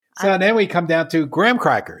So then we come down to graham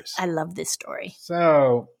crackers. I love this story.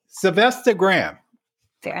 So Sylvester Graham.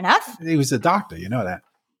 Fair enough. He was a doctor, you know that.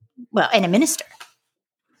 Well, and a minister.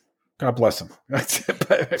 God bless him. Sort of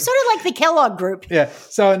like the Kellogg Group. Yeah.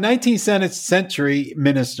 So a 19th century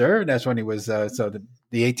minister, that's when he was, the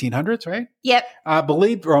 1800s, right? Yep.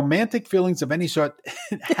 Believed romantic feelings of any sort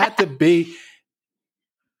had to be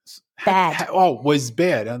bad. Was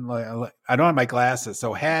bad. I don't have my glasses.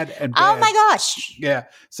 So had and bad. Oh my gosh. Yeah.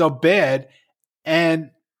 So bad and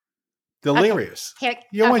delirious. Okay.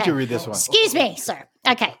 You want you to read this one. Excuse me, sir.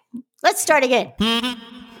 Okay. Let's start again.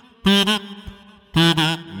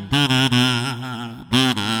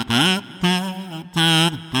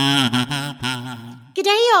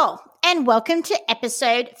 G'day y'all, and welcome to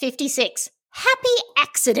episode 56. Happy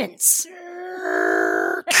accidents.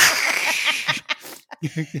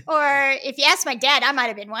 Or if you ask my dad, I might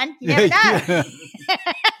have been one. You never know.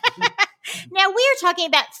 Now, we are talking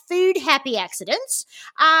about food happy accidents.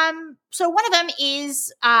 So one of them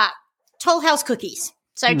is Toll House cookies.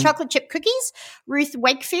 So chocolate chip cookies. Ruth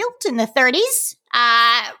Wakefield in the 30s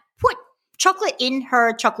put chocolate in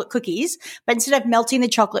her chocolate cookies, but instead of melting the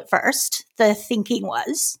chocolate first, the thinking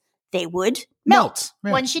was they would melt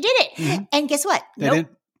when she did it. Mm-hmm. And guess what? Nope.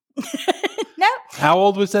 No. How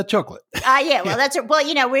old was that chocolate? Yeah, well, that's it. Well,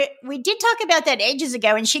 you know, we did talk about that ages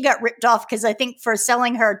ago, and she got ripped off because I think for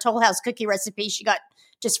selling her Toll House cookie recipe, she got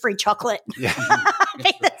just free chocolate. Yeah. I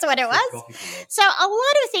think that's what it was. So a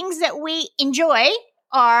lot of things that we enjoy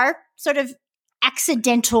are sort of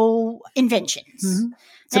accidental inventions. Mm-hmm.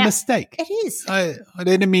 It's a mistake. It is. I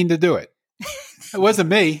didn't mean to do it. It wasn't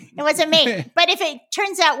me. It wasn't me. But if it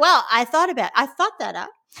turns out well, I thought that up.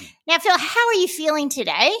 Now, Phil, how are you feeling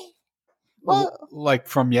today? Well, like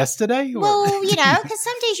from yesterday? Or? Well, you know, because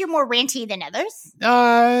some days you're more ranty than others.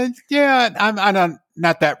 Yeah, I'm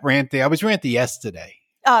not that ranty. I was ranty yesterday.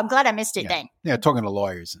 Oh, I'm glad I missed it then. Yeah, talking to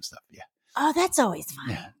lawyers and stuff. Yeah. Oh, that's always fun.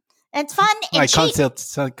 Yeah. It's fun. Like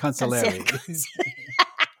consulary.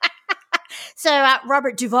 So,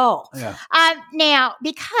 Robert Duvall. Yeah. Now,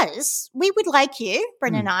 because we would like you,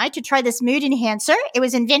 Brendan and I, to try this mood enhancer. It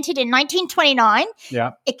was invented in 1929.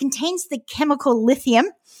 Yeah. It contains the chemical lithium,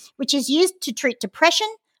 which is used to treat depression,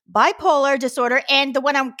 bipolar disorder, and the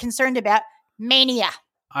one I'm concerned about, mania.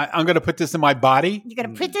 I'm going to put this in my body. You're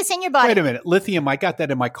going to put this in your body. Wait a minute. Lithium, I got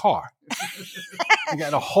that in my car. I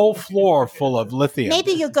got a whole floor full of lithium.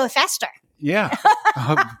 Maybe you'll go faster. Yeah.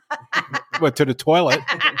 What, to the toilet?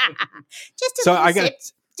 Just a sip.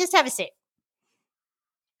 Just have a sip.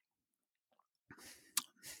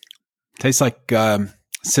 Tastes like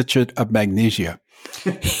citrate of magnesia.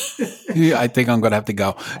 Yeah, I think I'm going to have to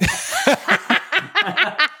go.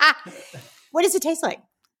 What does it taste like?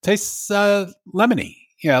 Tastes lemony.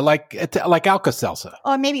 Yeah, like Alka-Seltzer.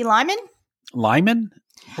 Or maybe lemon? Lyman?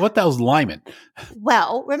 What the hell's Lyman?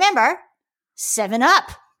 Well, remember,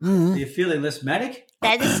 7-Up. Mm-hmm. Are you feeling less manic?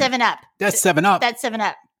 That is 7-Up. That's 7-Up. That's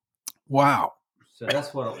 7-Up. Wow. So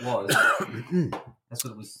that's what it was. That's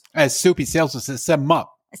what it was. As Soupy Seltzer says,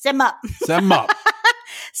 7-Up. 7-Up. 7-Up.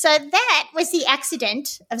 So that was the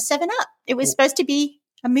accident of 7-Up. It was supposed to be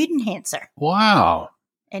a mood enhancer. Wow.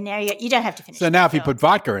 And now you don't have to finish. So now if you put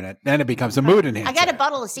vodka in it, then it becomes a mood enhancer. I got a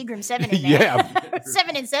bottle of Seagram 7 in there. Yeah.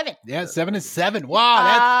 7 and 7. Yeah, 7 and 7.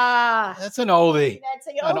 Wow, that's an oldie. That's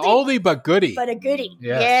an oldie but goodie. But a goodie.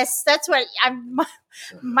 Yes, that's what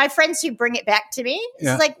my friends who bring it back to me.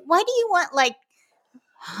 It's like, why do you want like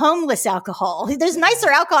homeless alcohol? There's nicer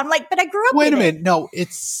alcohol. I'm like, but I grew up with it. Wait a minute. No,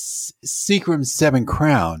 it's Seagram 7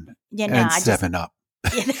 Crown and 7-Up.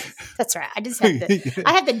 Yeah, that's right. I just have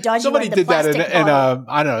the dodgy Somebody one, did that in bottle.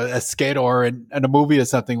 I don't know, a skit or in a movie or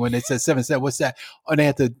something when they said 7-7. What's that? And they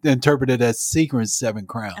had to interpret it as Seagram 7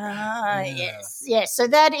 Crown. Yes. So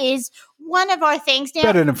that is one of our things. Now,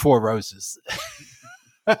 better than Four Roses.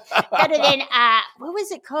 Better than what was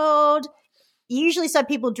it called? You usually saw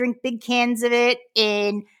people drink big cans of it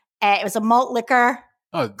in. It was a malt liquor.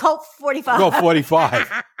 Oh, Colt 45. Colt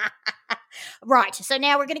 45. Right. So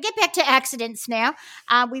now we're going to get back to accidents now.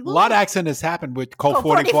 A lot of accidents happened with Colt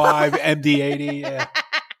 45, MD-80. Yeah.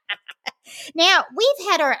 Now,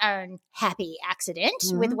 we've had our own happy accident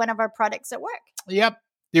with one of our products at work. Yep.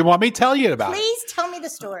 You want me to tell you about it? Please tell me the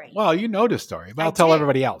story. Well, you know the story, but I'll tell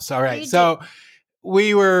everybody else. All right. So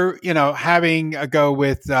we were, having a go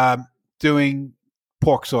with doing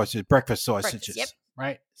pork sausages, breakfast sausages,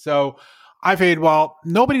 right? So I figured, well,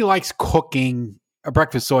 nobody likes cooking a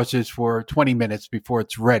breakfast sausage for 20 minutes before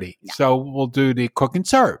it's ready. No. So we'll do the cook and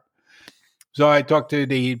serve. So I talked to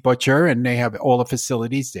the butcher and they have all the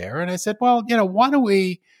facilities there. And I said, well, why don't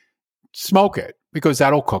we smoke it? Because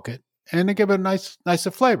that'll cook it and give it a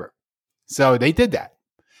nicer flavor. So they did that.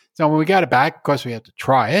 So when we got it back, of course, we had to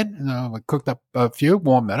try it. We cooked up a few,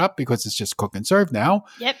 warmed it up because it's just cook and serve now.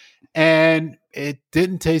 Yep. And it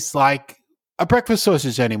didn't taste like a breakfast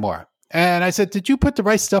sausage anymore. And I said, did you put the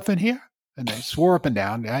right stuff in here? And they swore up and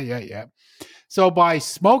down. Yeah. So by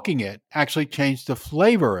smoking it, actually changed the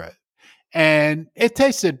flavor of it. And it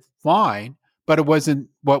tasted fine, but it wasn't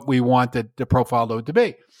what we wanted the profile load to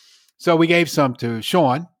be. So we gave some to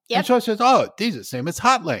Sean. Yep. And Sean says, oh, these are the same as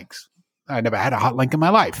hot links. I never had a hot link in my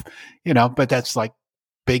life, but that's like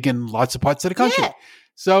big in lots of parts of the country. Yeah.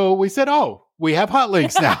 So we said, oh, we have hot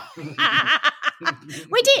links now.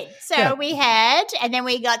 We did. So we had, and then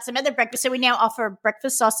we got some other breakfast. So we now offer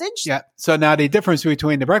breakfast sausage. Yeah. So now the difference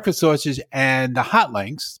between the breakfast sausage and the hot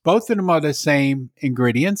links, both of them are the same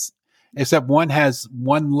ingredients, except one has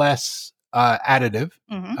one less additive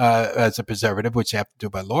as a preservative, which you have to do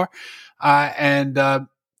by law. And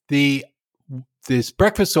these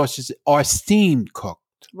breakfast sausages are steam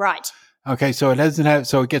cooked. Right. Okay. So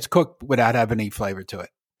it gets cooked without having any flavor to it.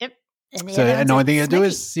 Yep. And the only thing you do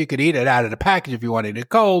is you could eat it out of the package if you wanted it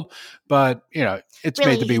cold, but it's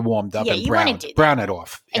Really, made to be warmed up and brown it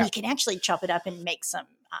off. And you can actually chop it up and make some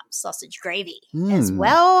sausage gravy as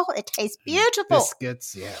well. It tastes beautiful.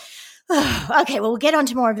 Biscuits, Okay, well, we'll get on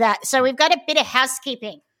to more of that. So we've got a bit of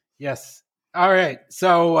housekeeping. Yes. All right.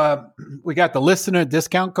 So we got the listener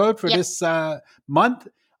discount code for this month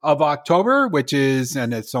of October, which is,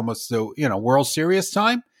 and it's almost World Series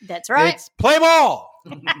time. That's right. It's play ball.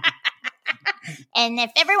 And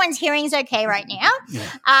if everyone's hearing is okay right now,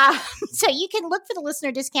 so you can look for the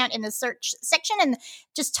listener discount in the search section and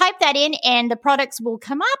just type that in and the products will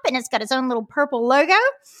come up and it's got its own little purple logo.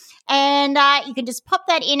 And you can just pop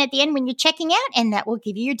that in at the end when you're checking out and that will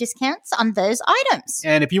give you your discounts on those items.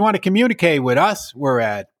 And if you want to communicate with us, we're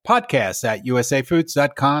at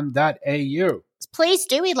podcast@usafoods.com.au. Please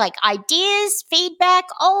do. We'd like ideas, feedback,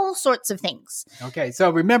 all sorts of things. Okay.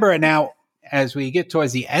 So remember now, as we get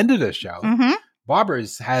towards the end of the show, Barbara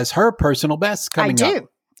has her personal best coming up.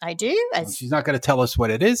 I do. She's not going to tell us what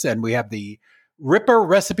it is. And we have the Ripper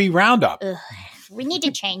Recipe Roundup. Ugh, we need to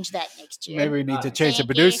change that next year. Maybe we need to change the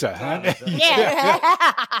producer. Huh? Yeah.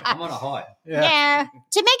 I'm on a high. Yeah.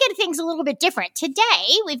 To make it things a little bit different. Today,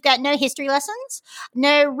 we've got no history lessons,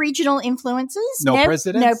 no regional influences. No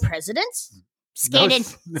presidents. No presidents. No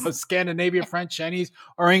Scandinavian, French, Chinese,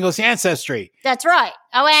 or English ancestry. That's right.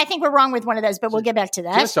 Oh, I think we're wrong with one of those, but we'll get back to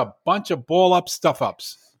that. Just a bunch of ball-up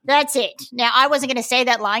stuff-ups. That's it. Now, I wasn't going to say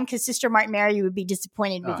that line because Sister Martin Mary would be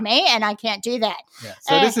disappointed with me, and I can't do that. Yeah.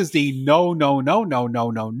 So this is the no.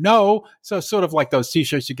 So sort of like those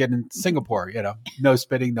T-shirts you get in Singapore, no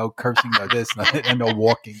spitting, no cursing, no this, and no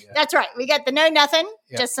walking. Yeah. That's right. We got the no nothing,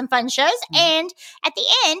 just some fun shows. And at the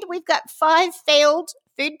end, we've got 5 failed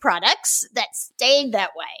food products that stayed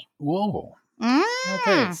that way. Whoa.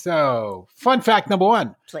 Okay, so fun fact number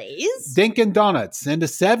 1. Please. Dunkin' Donuts in the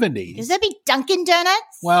 70s. Does that be Dunkin'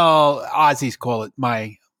 Donuts? Well, Aussies call it.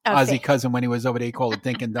 My Aussie cousin, when he was over there, he called it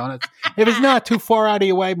Dunkin' Donuts. If it's not too far out of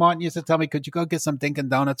your way, Martin used to tell me, could you go get some Dunkin'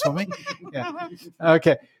 Donuts for me? Yeah.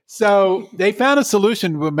 Okay. So they found a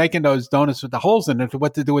solution with making those donuts with the holes in it,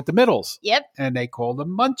 what to do with the middles. Yep. And they called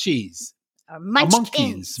them munchies.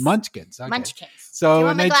 Munchkins. Munchkins. Okay. Munchkins. So, do you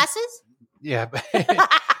want my glasses? Yeah.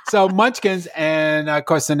 So munchkins, and of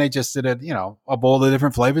course, then they just did it, of all the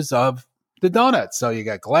different flavors of the donuts. So you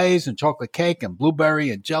got glaze and chocolate cake and blueberry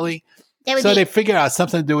and jelly. So they figured out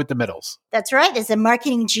something to do with the middles. That's right. There's a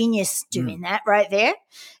marketing genius doing that right there.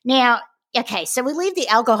 Now, okay, so we leave the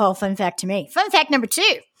alcohol fun fact to me. Fun fact number 2,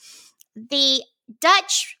 the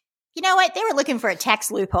Dutch, you know what? They were looking for a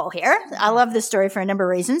tax loophole here. I love this story for a number of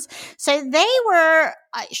reasons. So they were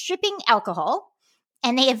shipping alcohol.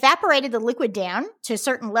 And they evaporated the liquid down to a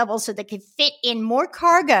certain level so they could fit in more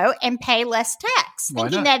cargo and pay less tax,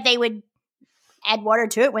 thinking that they would add water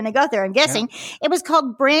to it when they got there, I'm guessing. Yeah. It was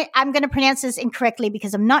called, I'm going to pronounce this incorrectly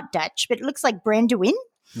because I'm not Dutch, but it looks like Brandewijn,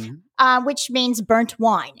 which means burnt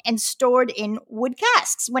wine, and stored in wood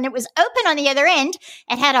casks. When it was open on the other end,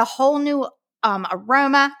 it had a whole new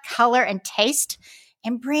aroma, color, and taste,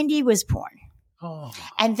 and brandy was born. Oh.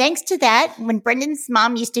 And thanks to that, when Brendan's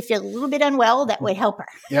mom used to feel a little bit unwell, that would help her.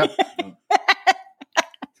 Yep.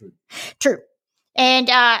 True. And,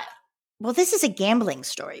 this is a gambling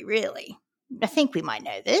story, really. I think we might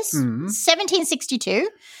know this. 1762,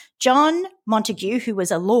 John Montague, who was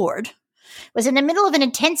a lord, was in the middle of an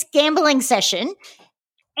intense gambling session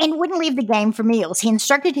and wouldn't leave the game for meals. He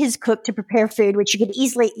instructed his cook to prepare food which you could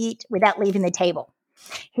easily eat without leaving the table.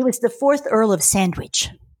 He was the 4th Earl of Sandwich.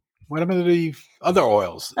 What happened to the other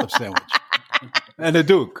oils of sandwich? And the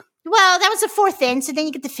Duke? Well, that was the fourth then, so then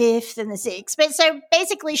you get the fifth and the sixth. But so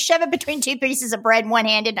basically, shove it between two pieces of bread,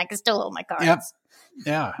 one-handed, and I can still hold my cards. Yep.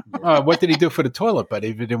 Yeah. What did he do for the toilet, buddy,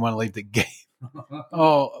 if he didn't want to leave the game?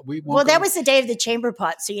 Oh, well, that was the day of the chamber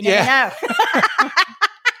pot, so you never know.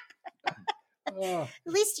 At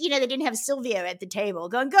least, they didn't have Silvio at the table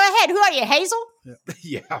going, go ahead. Who are you, Hazel?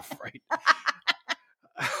 Yeah, right.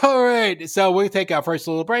 All right. So we'll take our first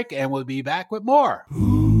little break and we'll be back with more.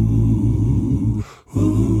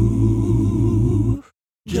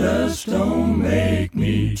 Just don't make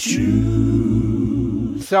me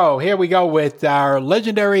choose. So here we go with our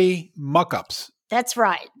legendary muck-ups. That's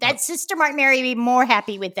right. That Sister Martin Mary would be more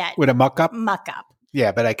happy with that. With a muck-up? Muck-up.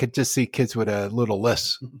 Yeah, but I could just see kids with a little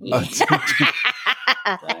list. Yeah.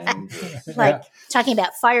 Talking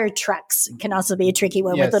about fire trucks can also be a tricky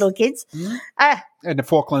one with little kids. Mm-hmm. And the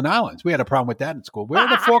Falkland Islands. We had a problem with that in school. Where are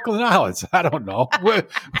the Falkland Islands? I don't know. How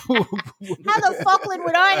the Falkland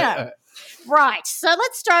would I know? Right. So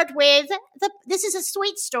let's start with this is a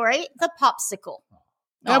sweet story, the popsicle.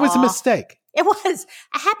 That was a mistake. It was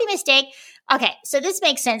a happy mistake. Okay, so this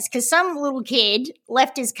makes sense because some little kid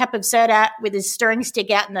left his cup of soda with his stirring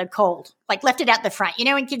stick out in the cold, like left it out the front. You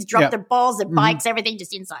know when kids drop their balls, their bikes, everything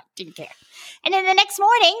just inside, didn't care. And then the next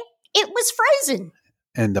morning, it was frozen.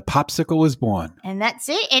 And the popsicle was born. And that's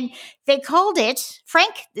it. And they called it,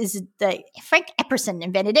 Frank Epperson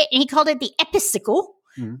invented it, and he called it the Episicle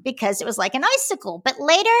because it was like an icicle. But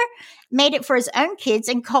later made it for his own kids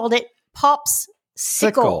and called it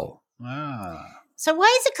Popsicle. Ah. So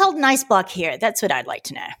why is it called an ice block here? That's what I'd like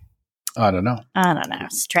to know. I don't know.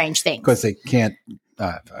 Strange thing. Because they can't.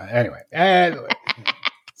 Anyway.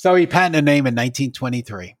 So he patented a name in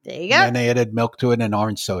 1923. There you go. And they added milk to it and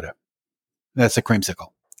orange soda. That's a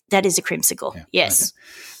creamsicle. That is a creamsicle. Yeah. Yes. Okay.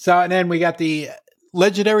 So and then we got the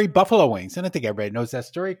legendary buffalo wings. And I think everybody knows that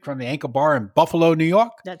story from the Ankle Bar in Buffalo, New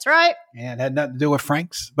York. That's right. And it had nothing to do with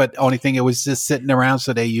Frank's, but only thing it was just sitting around,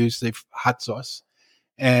 so they used the hot sauce.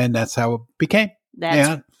 And that's how it became.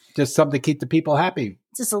 Just something to keep the people happy.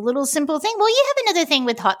 Just a little simple thing. Well, you have another thing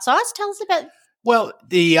with hot sauce. Tell us about. Well,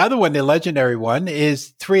 the other one, the legendary one,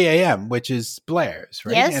 is 3 a.m., which is Blair's,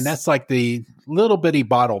 right? Yes. And that's like the little bitty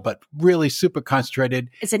bottle, but really super concentrated.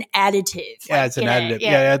 It's an additive. Yeah, it's an additive.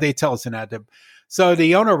 Yeah, they tell us an additive. So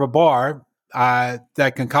the owner of a bar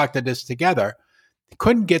that concocted this together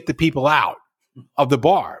couldn't get the people out of the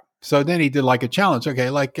bar. So then he did like a challenge. Okay,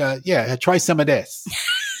 try some of this.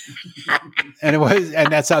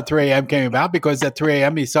 and that's how 3 a.m. came about, because at 3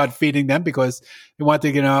 a.m. he started feeding them because he wanted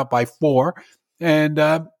to get out by 4, and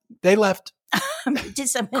they left.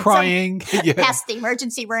 Crying past the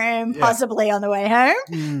emergency room, possibly on the way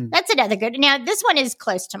home. That's another good. Now this one is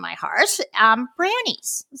close to my heart.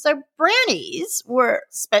 Brownies. So brownies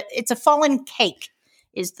it's a fallen cake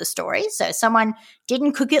is the story. So someone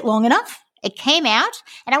didn't cook it long enough. It came out,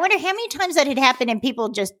 and I wonder how many times that had happened and people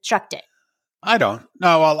just chucked it. I don't.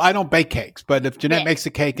 No, well, I don't bake cakes, but if Jeanette makes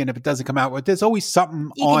a cake and if it doesn't come out, there's always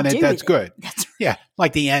something on it that's good. That's right. Yeah,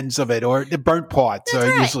 like the ends of it or the burnt parts are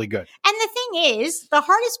usually good. And the thing is, the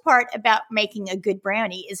hardest part about making a good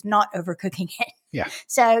brownie is not overcooking it. Yeah.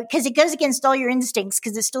 So, because it goes against all your instincts,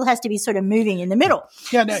 because it still has to be sort of moving in the middle.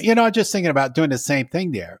 Yeah, no, I'm just thinking about doing the same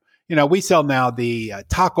thing there. We sell now the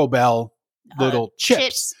Taco Bell little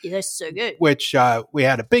chips. They're so good. Which we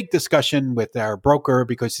had a big discussion with our broker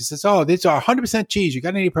because he says, "Oh, these are 100% cheese. You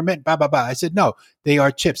got any permit?" Blah blah blah. I said, "No, they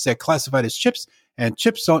are chips. They're classified as chips, and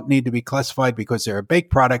chips don't need to be classified because they're a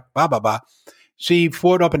baked product." Blah blah blah. She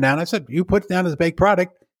forwarded up and down. I said, "You put it down as a baked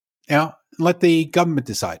product. Let the government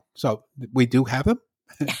decide." So we do have them.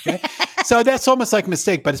 Okay. So that's almost like a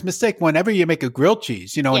mistake, but it's a mistake whenever you make a grilled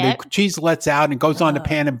cheese, and the cheese lets out and goes on the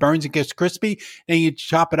pan and burns and gets crispy, and you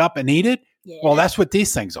chop it up and eat it. Yeah. Well, that's what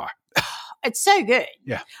these things are. It's so good.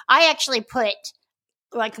 Yeah. I actually put,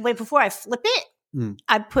 before I flip it,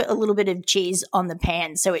 I put a little bit of cheese on the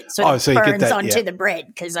pan so it sort of burns onto the bread,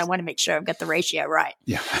 because I want to make sure I've got the ratio right.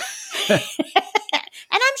 Yeah. And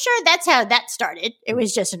I'm sure that's how that started. It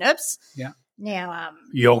was just an oops. Yeah. Now,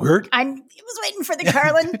 yogurt. I was waiting for the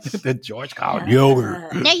Carlin. The George Carlin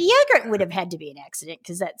yogurt. Now, yogurt would have had to be an accident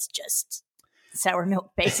because that's just sour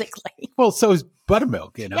milk, basically. Well, so is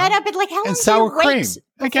buttermilk, Yeah, no, but how long and sour do you cream.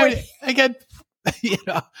 I get,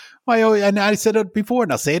 and I said it before,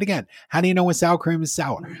 and I'll say it again. How do you know when sour cream is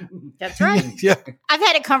sour? That's right. Yeah. I've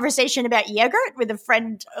had a conversation about yogurt with a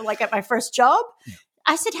friend, at my first job. Yeah.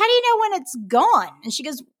 I said, "How do you know when it's gone?" And she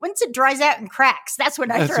goes, "Once it dries out and cracks, that's when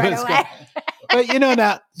I throw it away." But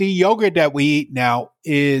now the yogurt that we eat now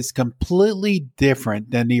is completely different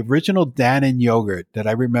than the original Dannon yogurt that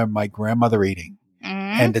I remember my grandmother eating.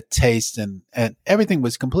 and the taste and everything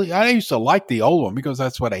was complete. I used to like the old one because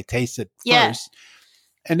that's what I tasted first.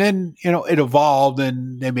 And then, it evolved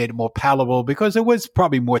and they made it more palatable because it was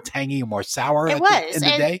probably more tangy and more sour in the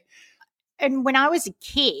day. And when I was a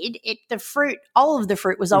kid, all of the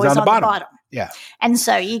fruit was always on the bottom. Yeah. And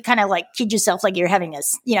so you kind of like kid yourself like you're having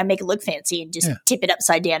make it look fancy and just tip it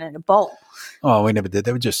upside down in a bowl. Oh, we never did.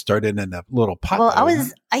 They would just start it in a little pot. Well, I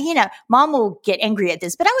was, Mom will get angry at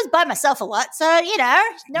this, but I was by myself a lot. So,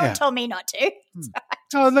 no one told me not to.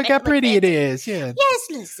 So look how pretty it is. Yeah.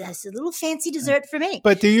 Yes, that's a little fancy dessert for me.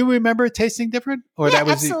 But do you remember it tasting different? Or that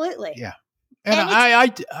was absolutely. Yeah. And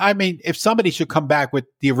I mean, if somebody should come back with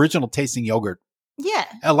the original tasting yogurt,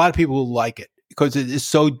 a lot of people will like it because it is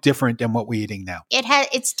so different than what we're eating now.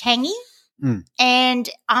 It's tangy and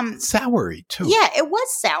soury too. Yeah, it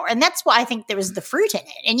was sour, and that's why I think there was the fruit in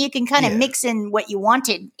it, and you can kind of mix in what you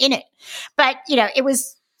wanted in it. But it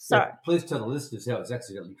was. Sorry. Yeah, please tell the listeners how it's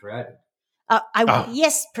accidentally created.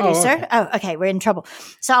 Yes, producer. Okay, we're in trouble.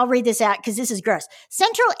 So I'll read this out because this is gross.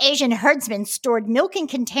 Central Asian herdsmen stored milk in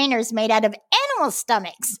containers made out of animal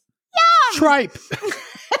stomachs. Yum! Tripe.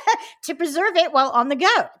 To preserve it while on the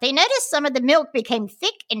go. They noticed some of the milk became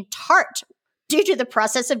thick and tart due to the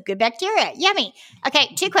process of good bacteria. Yummy.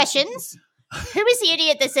 Okay, 2 questions. Who was the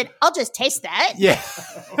idiot that said, I'll just taste that? Yeah.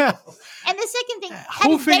 And the second thing,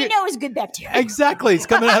 how did they know it was good bacteria? Exactly. It's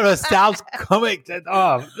coming out of a stout comic.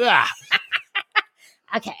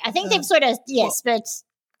 Okay, I think they've sort of, but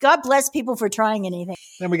God bless people for trying anything.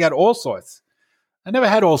 Then we got all sorts. I never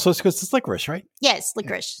had all sorts because it's licorice, right? Yes,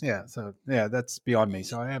 licorice. Yeah, so that's beyond me.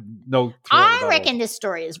 So I have no. I reckon this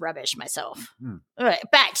story is rubbish myself.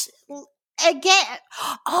 But again,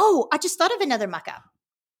 I just thought of another muck up.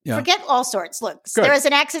 Yeah. Forget all sorts. Look, there was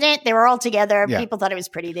an accident. They were all together. Yeah. People thought it was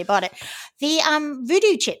pretty. They bought it. The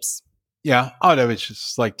voodoo chips. Yeah. Oh, that was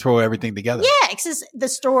just like throw everything together. Yeah. Because the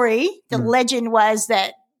story, the legend was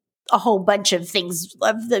that a whole bunch of things,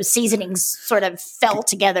 of the seasonings sort of fell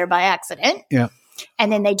together by accident. Yeah.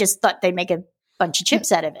 And then they just thought they'd make a bunch of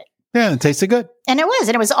chips out of it. Yeah. It tasted good. And it was.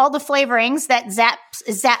 And it was all the flavorings that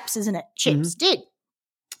Zaps, isn't it? Chips did.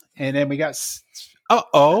 And then we got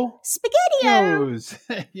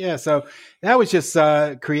SpaghettiOs. Yeah. So that was just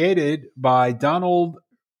created by Donald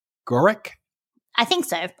Gorick. I think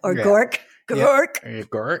so. Or Gork. Gork. Yeah.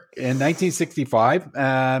 Gork in 1965.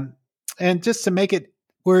 And just to make it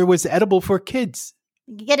where it was edible for kids.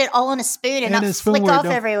 You get it all on a spoon and not flick off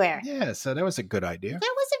everywhere. Yeah. So that was a good idea. That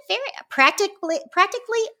was a very practically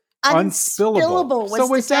unspillable. So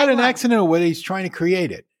was that an accident or was he's trying to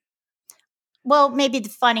create it? Well, maybe the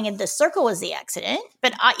finding of the circle was the accident,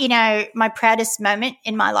 but my proudest moment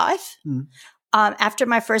in my life, after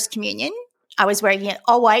my first communion, I was wearing it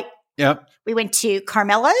all white. Yep. We went to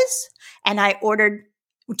Carmelo's and I ordered,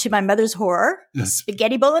 to my mother's horror,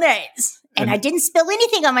 spaghetti bolognese. And I didn't spill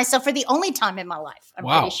anything on myself for the only time in my life. I'm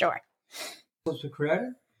pretty sure. Was it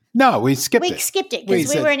created? No, we skipped it. We skipped it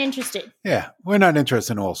because we weren't interested. Yeah, we're not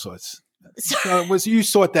interested in all sorts. So you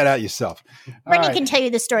sort that out yourself. Brittany can tell you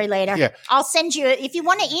the story later. Yeah. I'll send you, if you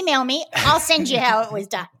want to email me, I'll send you how it was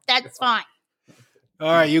done. That's fine.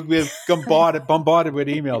 All right, you'll be bombarded with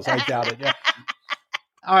emails. I doubt it. Yeah.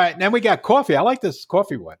 All right, then we got coffee. I like this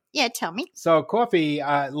coffee one. Yeah, tell me. So coffee,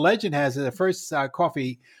 legend has it, the first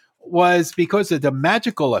coffee was because of the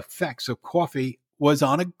magical effects of coffee was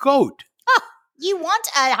on a goat. Oh, you want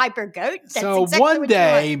a hyper goat? That's so exactly one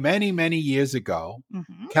day, many, many years ago,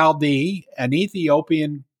 Chaldee, an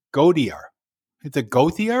Ethiopian goatier. It's a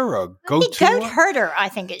goathier or goat herder, I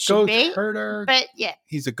think it should be. Goat herder. But yeah.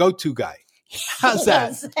 He's a go-to guy. How's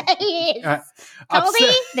that? He is.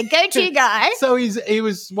 Chaldee, the go-to guy. So he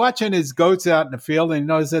was watching his goats out in the field and he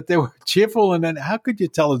noticed that they were cheerful. And then how could you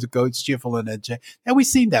tell if the goat's cheerful and then we've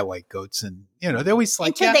seen that way goats and they're always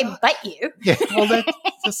like until they bite you. Yeah, well that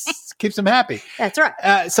just keeps them happy. That's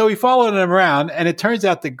right. So he followed them around and it turns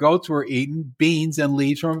out the goats were eating beans and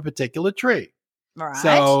leaves from a particular tree. Right.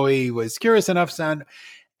 So he was curious enough, and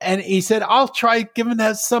he said, "I'll try giving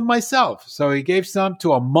that some myself." So he gave some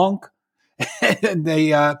to a monk. And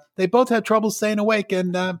they both had trouble staying awake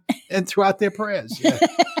and throughout their prayers.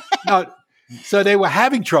 Yeah. So they were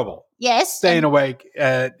having trouble, staying awake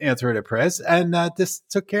through their prayers, and this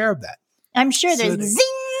took care of that. I'm sure there's zing.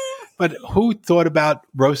 But who thought about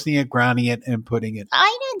roasting it, grounding it, and putting it?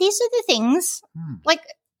 I know these are the things. Like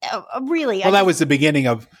really. Well, that was the beginning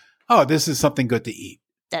of. Oh, this is something good to eat.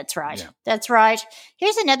 That's right. Yeah. That's right.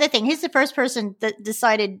 Here's another thing. He's the first person that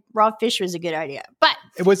decided raw fish was a good idea. But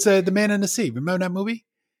it was The Man in the Sea. Remember that movie?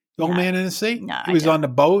 The Old Man in the Sea? No, he was on the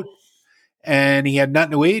boat and he had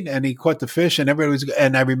nothing to eat, and he caught the fish, and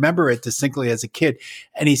and I remember it distinctly as a kid,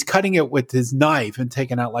 and he's cutting it with his knife and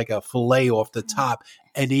taking out like a fillet off the top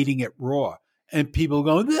and eating it raw, and people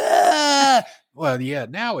going, ah! Well, yeah,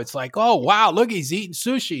 now it's like, oh, wow, look, he's eating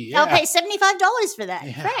sushi. Yeah. I'll pay $75 for that,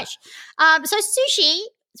 fresh. So sushi,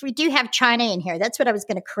 we do have China in here. That's what I was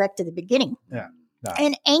going to correct at the beginning. Yeah. No.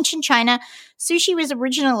 In ancient China, sushi was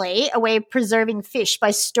originally a way of preserving fish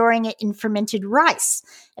by storing it in fermented rice.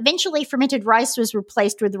 Eventually, fermented rice was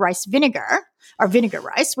replaced with rice vinegar, or vinegar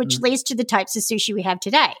rice, which leads to the types of sushi we have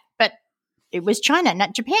today. But it was China,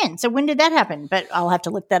 not Japan. So when did that happen? But I'll have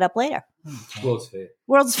to look that up later. World's Fair.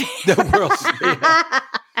 World's Fair. The World's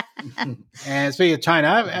Fair. And speaking of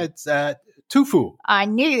China, it's tofu. I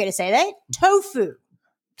knew you were going to say that. Tofu.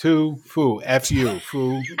 Tofu, F-U,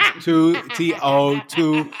 fu, T-O,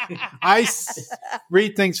 tu. I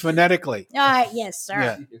read things phonetically. Yes, sir.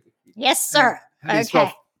 Yeah. Yes, sir. How do you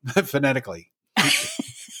spell phonetically?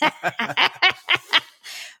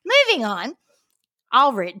 Moving on.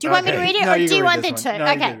 I'll read. Do you want me to read it, No, or you do you can want read the this one. tofu?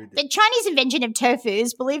 No, you can Okay. read it. The Chinese invention of tofu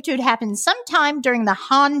is believed to have happened sometime during the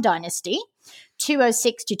Han Dynasty,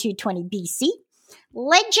 206 to 220 BC.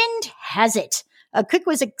 Legend has it a cook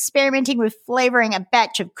was experimenting with flavoring a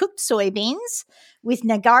batch of cooked soybeans with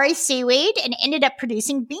nagari seaweed and ended up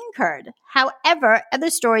producing bean curd. However, other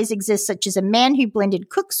stories exist, such as a man who blended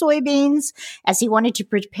cooked soybeans as he wanted to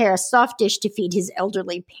prepare a soft dish to feed his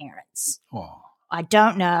elderly parents. Oh. I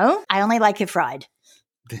don't know. I only like it fried.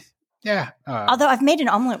 Yeah. Although I've made an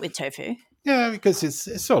omelet with tofu. Yeah, because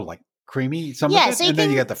it's sort of like creamy, some Yeah, of it, so you and then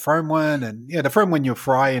can- you got the firm one, and the firm one you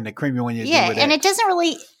fry, and the creamy one you do with and it. it doesn't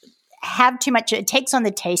really have too much. It takes on the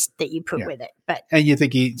taste that you put with it, but And you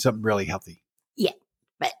think you eat something really healthy.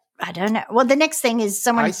 but I don't know. Well, the next thing is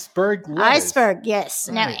someone Iceberg lettuce. Iceberg, yes.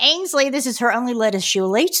 Now Right. Ainsley, this is her only lettuce she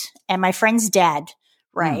will eat, and my friend's dad,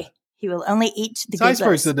 Ray, he will only eat the So good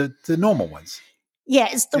icebergs lettuce. are the normal ones. Yeah,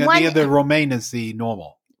 it's the one. The romaine is the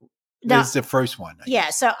normal. No. It's the first one. I Yeah,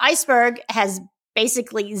 guess. so iceberg has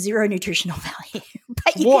basically zero nutritional value,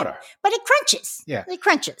 but Water. but it crunches. Yeah. It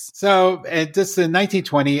crunches. So, just in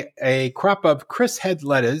 1920, a crop of Chris head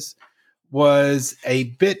lettuce was a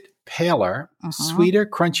bit paler, sweeter,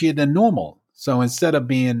 crunchier than normal. So, instead of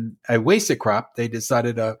being a wasted crop, they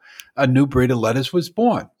decided a new breed of lettuce was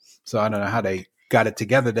born. So, I don't know how they got it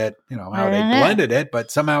together, how they blended it, but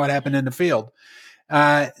somehow it happened in the field.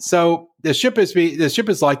 So the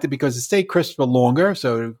shippers liked it because it stayed crisp for longer,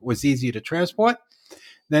 so it was easier to transport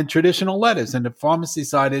than traditional lettuce. And the farmers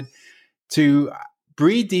decided to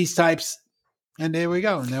breed these types, and there we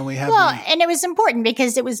go. And then we have And it was important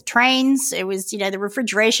because it was trains. It was, the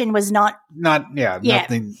refrigeration was not.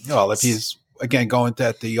 nothing. Well, if he's again going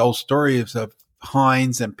to the old stories of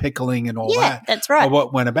Heinz and pickling and all that, that's right. or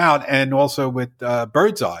what went about, and also with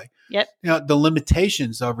Bird's Eye. Yep. The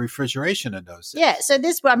limitations of refrigeration in those days. Yeah, so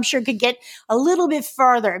this I'm sure could get a little bit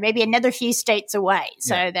further, maybe another few states away.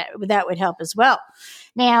 So that would help as well.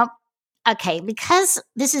 Now, okay, because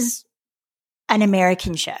this is an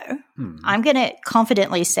American show, I'm going to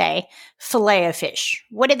confidently say fillet of fish.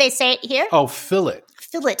 What did they say it here? Oh, fillet.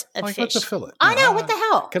 Fillet of Like, fish. what's a fillet? I know, what the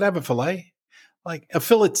hell? Could I have a fillet? Like a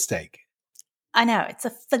fillet steak. I know, it's a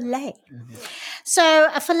fillet. So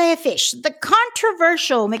a fillet of fish. The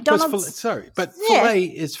controversial McDonald's. Fillet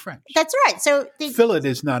is French. That's right. So fillet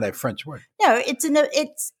is not a French word. No, it's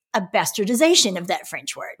a bastardization of that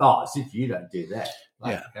French word. Oh, as if you don't do that.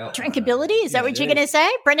 Hell, Drinkability? Is that what you're going to say?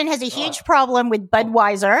 Brendan has a huge problem with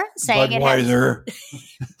Budweiser saying it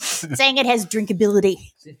has drinkability.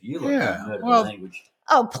 As if you like language.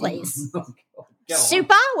 Oh, please.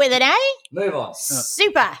 Super with an A? Move on.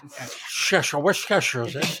 Super. What's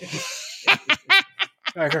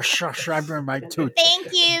I burn my tooth. Thank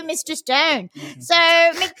you, Mr. Stone. So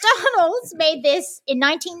McDonald's made this in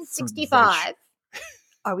 1965.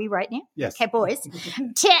 Are we right now? Yes. Okay, boys.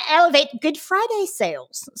 To elevate Good Friday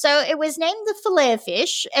sales. So it was named the filet of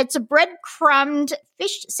fish. It's a bread-crumbed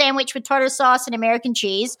fish sandwich with tartar sauce and American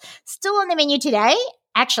cheese. Still on the menu today.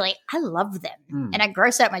 Actually, I love them. And I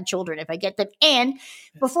gross out my children if I get them. And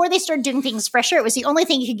before they started doing things fresher, it was the only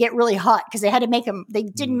thing you could get really hot because they had to make them, they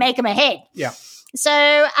didn't make them ahead. Yeah.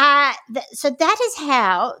 So so that is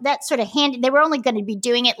how that sort of they were only going to be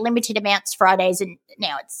doing it limited amounts Fridays, and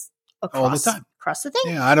now it's all the time. Across the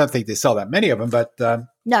thing. Yeah, I don't think they sell that many of them, but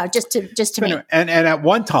no, just to me. Anyway, and at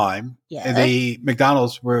one time, the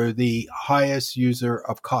McDonald's were the highest user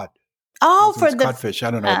of cod. Oh, for the codfish.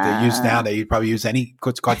 I don't know what they use now. They probably use any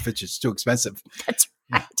codfish. It's too expensive. That's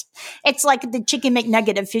right. It's like the chicken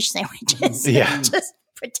McNugget of fish sandwiches. Yeah. Just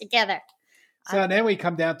put together. So then we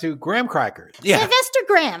come down to graham crackers. Sylvester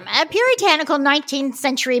Graham, a puritanical 19th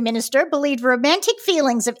century minister, believed romantic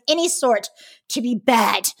feelings of any sort to be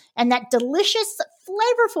bad, and that delicious,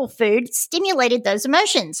 flavorful food stimulated those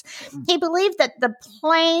emotions. He believed that the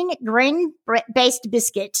plain grain-based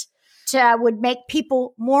biscuit would make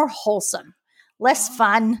people more wholesome, less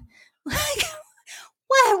fun.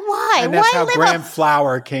 Why? And that's how graham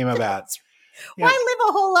flour came about. Why live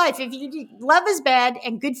a whole life if you love is bad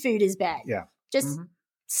and good food is bad? Yeah. Just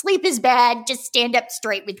sleep is bad. Just stand up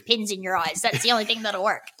straight with pins in your eyes. That's the only thing that'll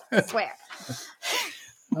work. I swear.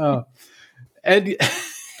 Oh, and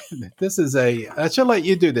this is I should let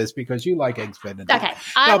you do this because you like Eggs Benedict. Okay.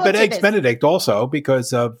 But Eggs Benedict also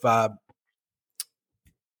because of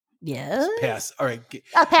yes. Pass. All right.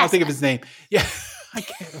 Pass. I'll think of his name. Yeah. I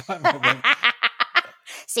can't.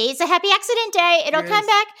 See, it's a happy accident day. It'll come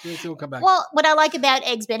back. Yes, it'll come back. Well, what I like about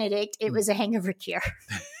Eggs Benedict, it was a hangover cure.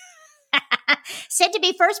 Said to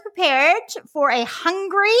be first prepared for a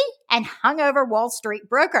hungry and hungover Wall Street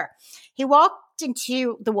broker. He walked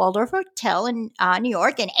into the Waldorf Hotel in New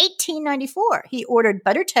York in 1894. He ordered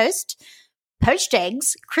butter toast, poached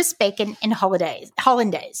eggs, crisp bacon, and hollandaise.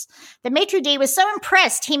 The maitre d' was so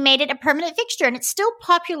impressed, he made it a permanent fixture, and it's still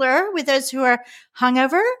popular with those who are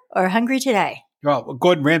hungover or hungry today. Well,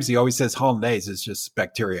 Gordon Ramsay always says hollandaise is just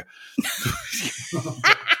bacteria.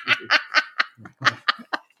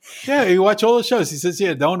 Yeah, you watch all the shows. He says,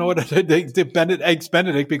 don't order the Eggs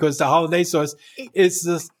Benedict because the hollandaise sauce is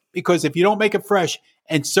just because if you don't make it fresh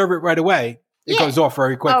and serve it right away, it goes off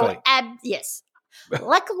very quickly. Yes.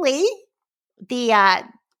 Luckily, I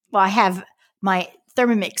have my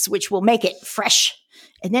Thermomix, which will make it fresh,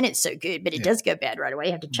 and then it's so good, but it does go bad right away.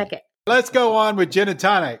 You have to check it. Let's go on with gin and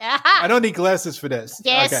tonic. I don't need glasses for this.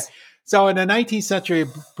 Yes. Okay. So in the 19th century,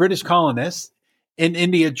 British colonists in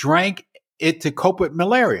India drank it to cope with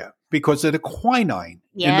malaria because of the quinine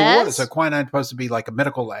in the water. So quinine is supposed to be like a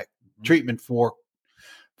medical treatment for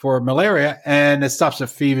malaria, and it stops the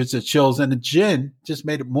fevers, the chills, and the gin just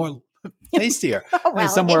made it more tastier. And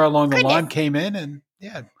somewhere along the line came in, and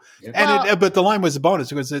but the lime was a bonus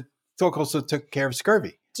because it also took care of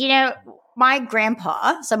scurvy. Do you know my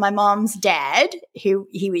grandpa? So my mom's dad, he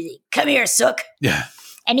was come here, sook. Yeah.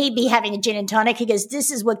 And he'd be having a gin and tonic. He goes,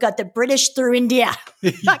 "This is what got the British through India."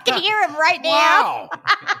 I can hear him right now. Wow.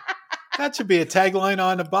 That should be a tagline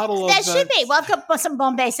on a bottle that should be. Well, I've got some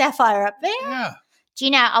Bombay Sapphire up there. Yeah. Do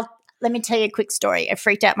you know, let me tell you a quick story. I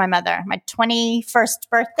freaked out my mother. My 21st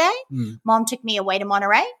birthday, Mom took me away to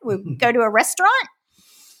Monterey. We go to a restaurant.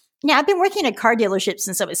 Now, I've been working at a car dealership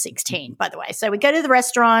since I was 16, by the way. So we go to the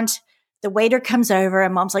restaurant. The waiter comes over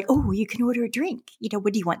and Mom's like, "Oh, you can order a drink.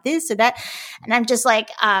 What do you want, this or that?" And I'm just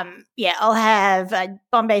like, I'll have a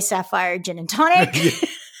Bombay Sapphire gin and tonic.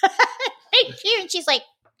 Thank you. And she's like,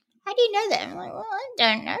 "How do you know that?" I'm like, "Well, I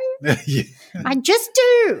don't know. I just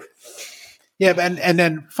do." Yeah, and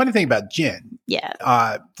then funny thing about gin,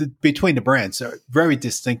 between the brands are very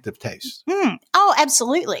distinctive tastes. Oh,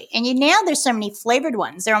 absolutely. And now there's so many flavored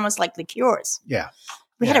ones; they're almost like liqueurs. Yeah,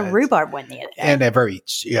 we had a rhubarb one the other day, and they're very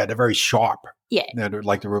sharp. Yeah, they're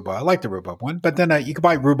like the rhubarb. I like the rhubarb one, but then you can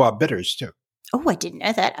buy rhubarb bitters too. Oh, I didn't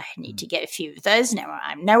know that. I need to get a few of those now.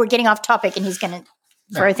 Now we're getting off topic, and he's going to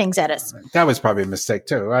throw things at us. That was probably a mistake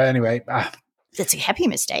too. Anyway, that's a happy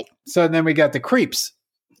mistake. So then we got the crepes.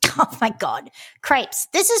 Oh my God, crepes!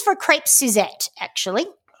 This is for Crepe Suzette, actually.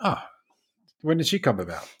 Oh, when did she come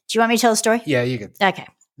about? Do you want me to tell a story? Yeah, you can. Okay.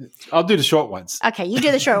 I'll do the short ones. Okay, you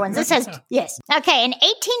do the short ones. It says, yes. Okay, in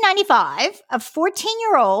 1895, a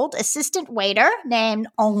 14-year-old assistant waiter named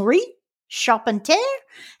Henri Charpentier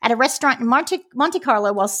at a restaurant in Monte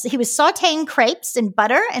Carlo while he was sautéing crepes in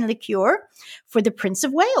butter and liqueur for the Prince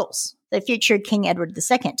of Wales, the future King Edward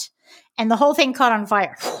II. And the whole thing caught on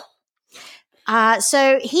fire.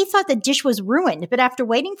 So he thought the dish was ruined, but after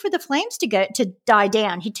waiting for the flames to die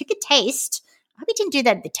down, he took a taste. I hope he didn't do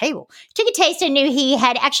that at the table. He took a taste and knew he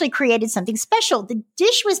had actually created something special. The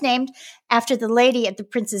dish was named after the lady at the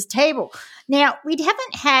prince's table. Now, we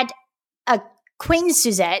haven't had a Queen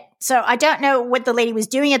Suzette, so I don't know what the lady was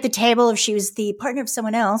doing at the table, if she was the partner of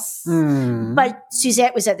someone else. But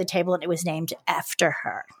Suzette was at the table and it was named after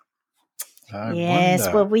her. I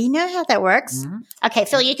wonder. Well, we know how that works. Okay,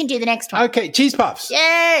 Phil, you can do the next one. Okay, cheese puffs.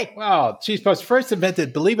 Yay! Wow, cheese puffs first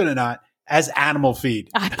invented, believe it or not, as animal feed.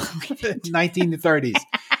 I believe it. 1930s.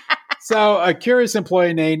 So a curious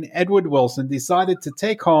employee named Edward Wilson decided to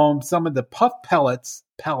take home some of the puff pellets,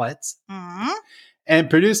 and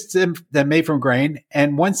produce them made from grain.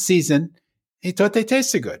 And one season, he thought they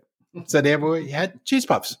tasted good. So they had cheese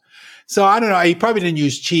puffs. So I don't know. He probably didn't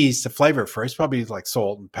use cheese to flavor first. Probably like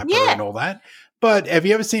salt and pepper and all that. But have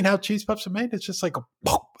you ever seen how cheese puffs are made? It's just like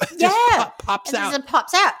it just pops out. It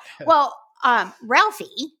pops out. Well,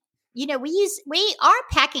 Ralphie, our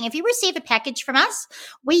packing, if you receive a package from us,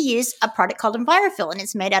 we use a product called EnviroFill, and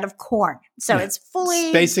it's made out of corn. So it's fully...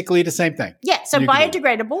 It's basically the same thing. Yeah, so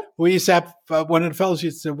biodegradable. We used to have one of the fellows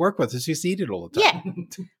used to work with us used to eat it all the time.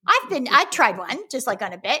 Yeah. I tried one, just like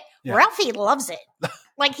on a bet. Yeah. Ralphie loves it.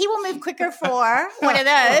 Like he will move quicker for one of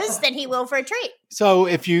those than he will for a treat. So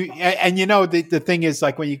if you... And the thing is,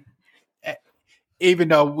 like when you... Even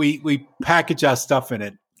though we package our stuff in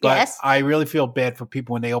it, but I really feel bad for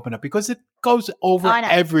people when they open it because it goes over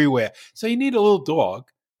everywhere. So you need a little dog.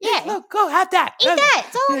 Yeah. Look, go have that. Eat that.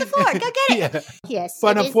 It's all on the floor. Go get it. Yeah. Yes.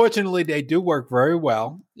 But unfortunately, they do work very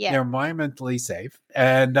well. Yeah. They're environmentally safe.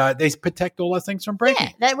 And they protect all those things from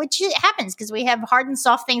breaking. Yeah, which happens because we have hard and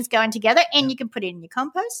soft things going together, and you can put it in your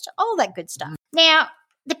compost, all that good stuff. Now,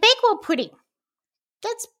 the Bakewell pudding.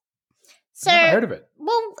 I've never heard of it.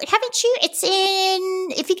 Well, haven't you? It's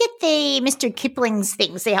if you get the Mr. Kipling's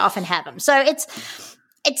things, they often have them. So it's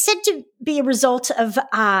said to be a result of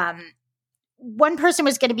one person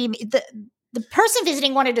was going to be the person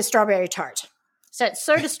visiting wanted a strawberry tart. So it's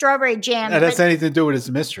sort of strawberry jam. That has anything to do with his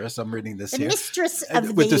mistress. I'm reading this here. The mistress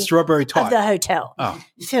of with the strawberry tart. of the hotel. Oh.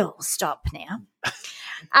 Phil, stop now.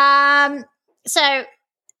 So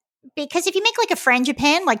because if you make like a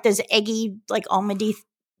frangipan, like those eggy, like almondy,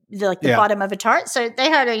 the bottom of a tart. So they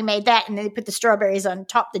had already made that, and then they put the strawberries on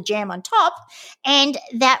top, the jam on top, and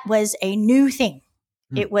that was a new thing.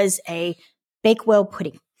 It was a Bakewell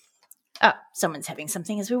pudding. Oh, someone's having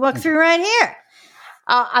something as we walk through right here.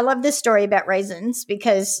 I love this story about raisins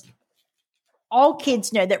because all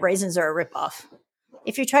kids know that raisins are a ripoff.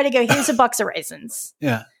 If you try to go, here's a box of raisins.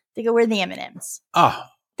 Yeah. They go, where are the M&Ms? Oh.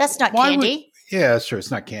 That's not candy. Yeah, that's true.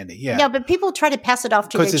 It's not candy. Yeah. No, but people try to pass it off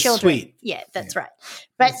to their children. It's sweet. Yeah, that's right.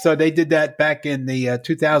 But so they did that back in the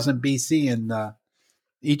 2000 BC in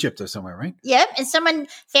Egypt or somewhere, right? Yep. And someone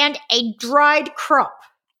found a dried crop.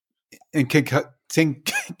 In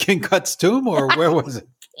King Tut's tomb, or where was it?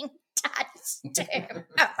 King Tut's tomb.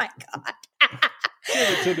 Oh my God.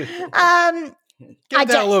 Give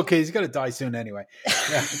that a little kid. He's going to die soon anyway.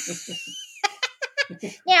 Yeah.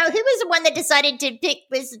 Now, who was the one that decided to pick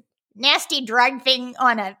this nasty dried thing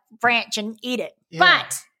on a branch and eat it? Yeah.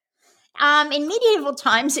 But in medieval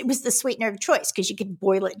times, it was the sweetener of choice because you could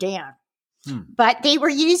boil it down. But they were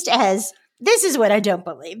used as, this is what I don't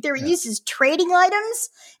believe, they were used as trading items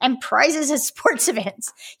and prizes at sports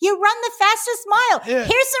events. You run the fastest mile. Yeah.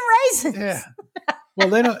 Here's some raisins. Yeah. Well,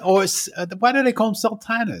 they don't, or why do they call them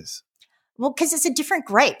sultanas? Well, because it's a different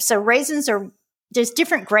grape. So raisins there's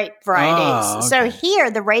different grape varieties. Oh, okay. So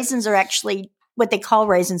here, the raisins are actually, what they call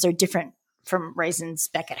raisins are different from raisins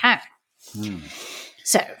back at home.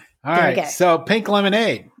 So, all right. We go. So pink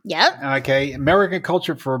lemonade. Yep. Okay. American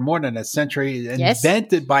culture for more than a century,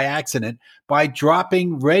 invented by accident by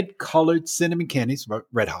dropping red-colored cinnamon candies,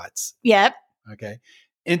 Red Hots. Yep. Okay.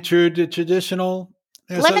 Into the traditional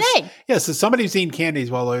lemonade. So somebody's eating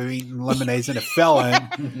candies while they're eating lemonades and it fell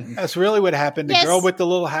in. That's really what happened. The girl with the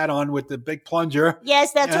little hat on with the big plunger.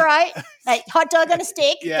 Yes, that's right. A hot dog on a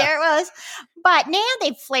stick. There it was. But now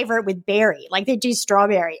they flavor it with berry, like they do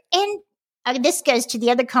strawberry. And this goes to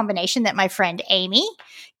the other combination that my friend Amy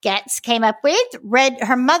Getz came up with.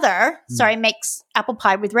 Her mother makes apple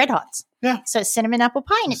pie with Red Hots. Yeah. So cinnamon apple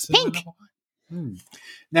pie, and it's pink.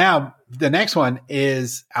 Now, the next one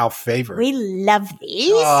is our favorite. We love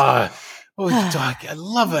these. I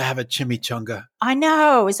love to have a chimichanga. I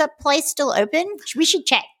know. Is that place still open? We should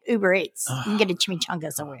check Uber Eats. You can get a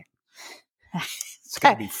chimichanga somewhere. It's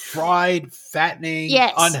going to be fried, fattening,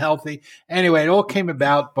 unhealthy. Anyway, it all came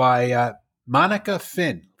about by Monica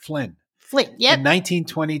Flynn. Yep. In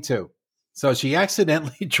 1922. So she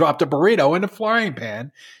accidentally dropped a burrito in the frying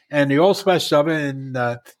pan, and the oil splashed of it,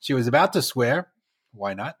 and she was about to swear.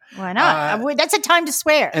 Why not? Why not? That's a time to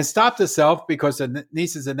swear. And stopped herself because her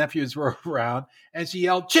nieces and nephews were around, and she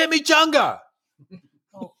yelled, "Chimichanga!"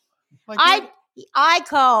 I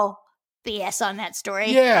call BS on that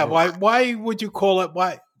story. Yeah. Why would you call it?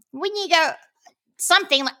 Why? When you go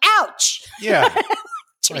something like, ouch. Yeah.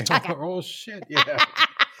 Chimichanga. Oh, shit. Yeah.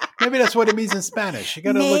 Maybe that's what it means in Spanish. You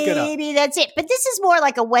got to look it up. Maybe that's it. But this is more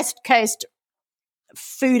like a West Coast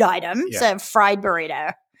food item. Yeah. So fried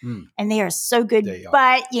burrito. And they are so good.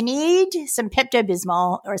 But you need some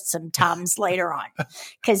Pepto-Bismol or some Tums later on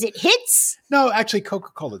because it hits. No, actually,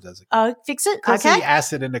 Coca-Cola does it. Oh, fix it? Because the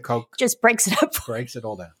acid in the Coke just breaks it up. Breaks it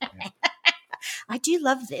all down. Yeah. I do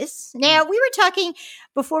love this. Now, we were talking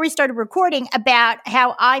before we started recording about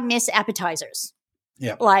how I miss appetizers.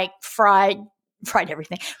 Yeah. Like fried fried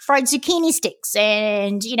everything, fried zucchini sticks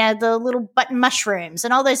and, the little button mushrooms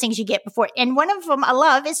and all those things you get before. And one of them I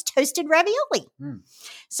love is toasted ravioli.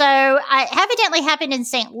 So it evidently happened in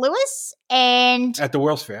St. Louis and at the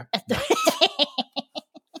World's Fair.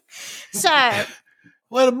 So,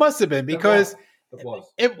 well, it must have been because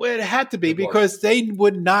it had to be because they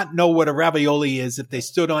would not know what a ravioli is if they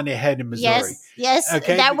stood on their head in Missouri. Yes,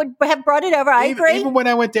 okay? That would have brought it over. I agree. Even when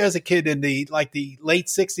I went there as a kid in the late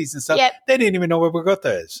 60s and stuff, they didn't even know where Bogota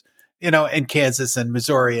is, in Kansas and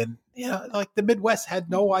Missouri. And, the Midwest had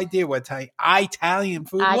no idea what Italian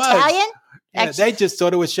food was. Italian? Yeah, they just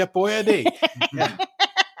thought it was Chef Boyardee.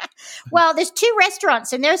 Well, there's 2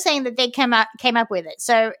 restaurants, and they're saying that they came up with it.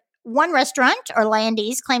 So one restaurant,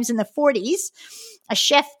 Orlandi's, claims in the 40s, a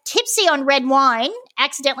chef tipsy on red wine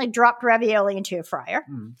accidentally dropped ravioli into a fryer.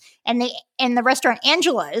 And the restaurant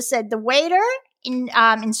Angelo's said the waiter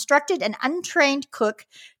instructed an untrained cook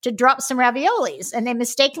to drop some raviolis, and they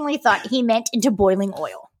mistakenly thought he meant into boiling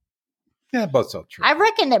oil. Yeah, both so true. I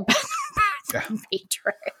reckon that both be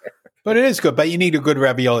true. But it is good. But you need a good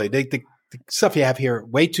ravioli. The stuff you have here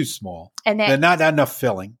way too small. And they're not enough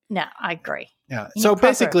filling. No, I agree. Yeah. So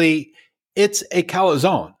basically, it's a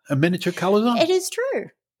calzone, a miniature calzone. It is true.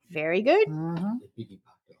 Very good. Mm-hmm.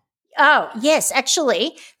 Oh, yes.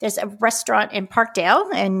 Actually, there's a restaurant in Parkdale,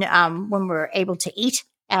 and when we're able to eat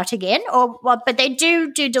out again, but they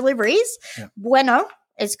do deliveries. Yeah. Bueno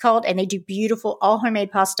is called, and they do beautiful, all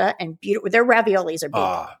homemade pasta, and beautiful. Their raviolis are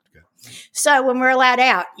beautiful. Good. So when we're allowed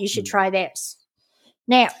out, you should try theirs.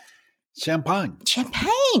 Now, Champagne.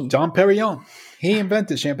 Dom Perignon. He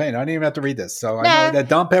invented champagne. I didn't even have to read this. So I know that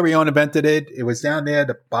Dom Perignon invented it. It was down there.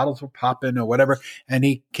 The bottles were popping or whatever. And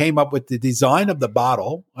he came up with the design of the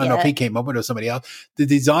bottle. I don't know if he came up with it or somebody else. The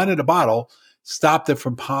design of the bottle stopped it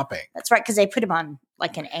from popping. That's right, because they put them on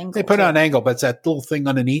like an angle. They put it on an angle, but it's that little thing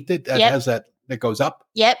underneath it that has that goes up.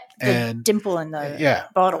 Yep. The dimple in the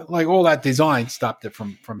bottle. Like all that design stopped it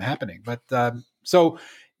from happening. But so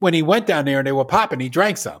when he went down there and they were popping, he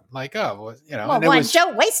drank some. Like, Well,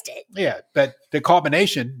 don't waste it. Yeah, but the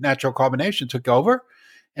natural carbonation took over,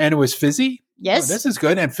 and it was fizzy. Yes. This is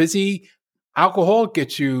good. And fizzy alcohol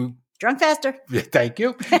gets you drunk faster. Thank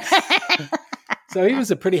you. So he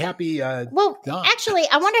was a pretty happy Don. Actually,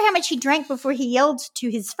 I wonder how much he drank before he yelled to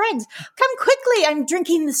his friends, "Come quickly, I'm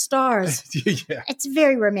drinking the stars." Yeah. It's a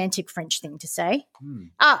very romantic French thing to say.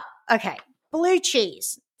 Okay. Blue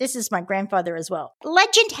cheese. This is my grandfather as well.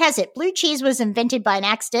 Legend has it, blue cheese was invented by an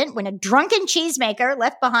accident when a drunken cheesemaker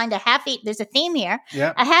left behind there's a theme here,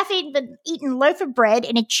 a half-eaten loaf of bread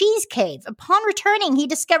in a cheese cave. Upon returning, he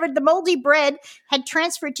discovered the moldy bread had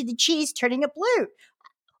transferred to the cheese, turning it blue.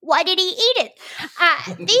 Why did he eat it?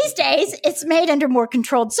 These days, it's made under more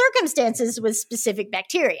controlled circumstances with specific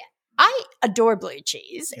bacteria. I adore blue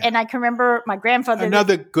cheese, and I can remember my grandfather.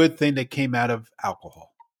 Another good thing that came out of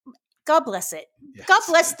alcohol. God bless it. Yes. God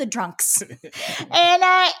bless the drunks. And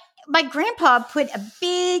my grandpa put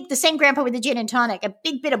the same grandpa with the gin and tonic, a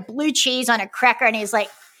big bit of blue cheese on a cracker, and he's like,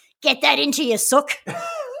 "Get that into your sook."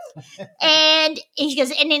 And he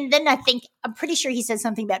goes, and then I'm pretty sure he said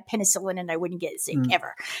something about penicillin and I wouldn't get sick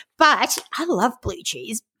ever. But I love blue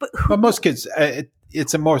cheese. But most kids,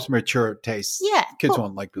 it's a more mature taste. Yeah. Kids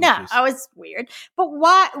won't like blue cheese. No, I was weird. But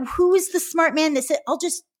why? Who was the smart man that said, "I'll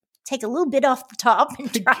just take a little bit off the top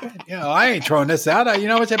and try it"? Yeah, I ain't throwing this out. You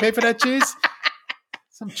know how much I pay for that cheese?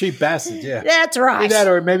 Some cheap bastard, yeah. That's right. Either that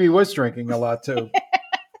or maybe he was drinking a lot too.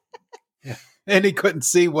 Yeah. And he couldn't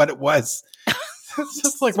see what it was. It's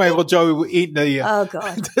just like my Uncle Joey eating the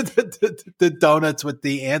donuts with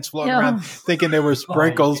the ants floating around, thinking they were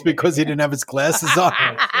sprinkles because he didn't have his glasses on.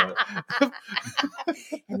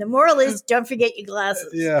 And the moral is, don't forget your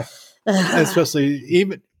glasses. Yeah.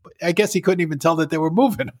 Especially I guess he couldn't even tell that they were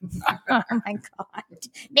moving. Oh my God.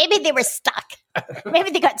 Maybe they were stuck.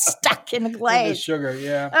 Maybe they got stuck in the glaze. The sugar,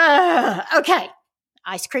 yeah. Okay.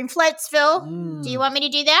 Ice cream floats, Phil. Do you want me to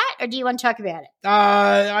do that, or do you want to talk about it?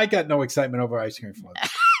 I got no excitement over ice cream floats.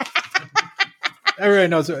 Everybody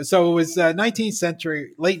knows. So it was late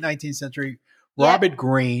 19th century. Robert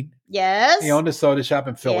Greene. Yes. He owned a soda shop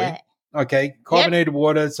in Philly. Yeah. Okay. Carbonated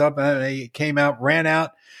water, something. And he ran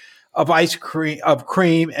out of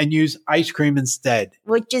cream and used ice cream instead.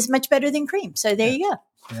 Which is much better than cream. So there you go.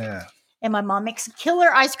 Yeah. And my mom makes a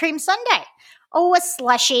killer ice cream sundae. Oh, a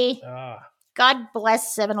slushie. God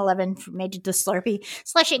bless 7-Eleven for made it the Slurpee.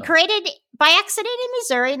 Slushy, created by accident in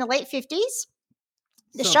Missouri in the late 50s.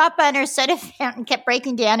 The shop owner set a fountain kept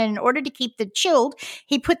breaking down, and in order to keep them chilled,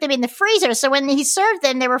 he put them in the freezer. So when he served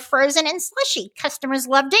them, they were frozen and slushy. Customers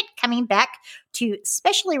loved it, coming back to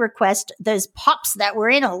specially request those pops that were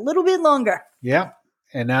in a little bit longer. Yeah.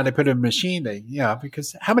 And now they put it in a machine.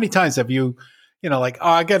 Because how many times have you, like, oh,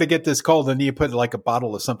 I got to get this cold. And then you put like a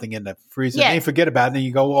bottle of something in the freezer. Yeah. And you forget about it. And then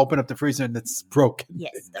you go open up the freezer and it's broken.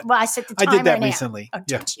 Yes. Well, I set the timer I did that now. recently. Oh,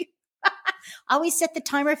 Yeah. did you? I always set the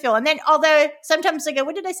timer, Phil. And then, although sometimes I go,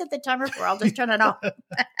 what did I set the timer for? I'll just turn it off.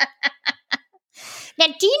 Now,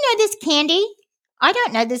 do you know this candy? I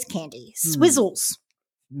don't know this candy. Swizzles.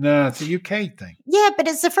 No, it's a UK thing. Yeah, but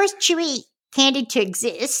it's the first chewy candy to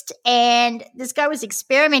exist. And this guy was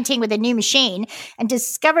experimenting with a new machine and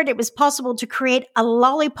discovered it was possible to create a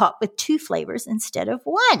lollipop with 2 flavors instead of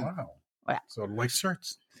 1. Wow. Well, So like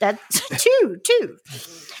certs. that's 2.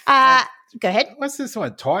 Go ahead. What's this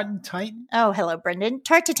one? Tartan Titan? Oh, hello, Brendan.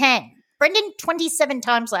 Tart to 10. Brendan 27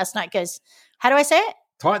 times last night goes, how do I say it?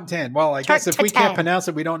 Tartan 10. Well, I guess if we can't pronounce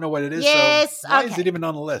it, we don't know what it is. Yes, So why okay. is it even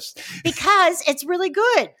on the list? Because it's really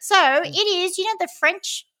good. So it is, the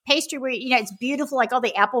French pastry where, it's beautiful, like all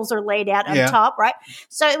the apples are laid out on top, right?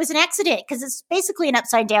 So it was an accident because it's basically an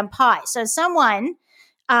upside down pie. So someone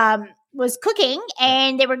was cooking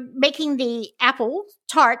and they were making the apple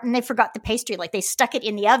tart and they forgot the pastry. Like they stuck it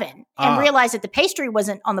in the oven and realized that the pastry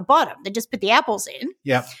wasn't on the bottom. They just put the apples in.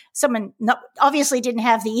 Yeah. Someone obviously didn't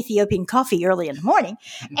have the Ethiopian coffee early in the morning.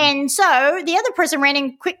 And so the other person ran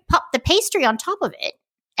and quick popped the pastry on top of it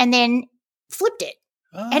and then flipped it.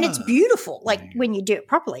 And it's beautiful. Like when you do it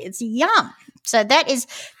properly, it's yum. So that is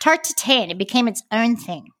Tart to 10. It became its own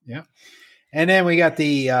thing. Yeah. And then we got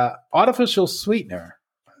the artificial sweetener,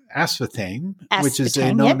 aspartame, which is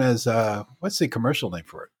known as, what's the commercial name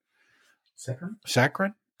for it? Saccharin?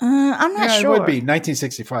 Saccharin? I'm not sure. It would be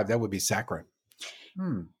 1965. That would be saccharin.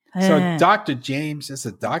 So Dr. James is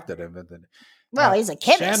a doctor that invented it. Well, he's a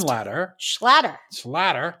chemist. Schlatter.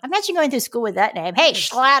 Imagine going through school with that name. Hey,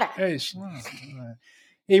 Schlatter. Hey, Schlatter.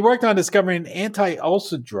 He worked on discovering an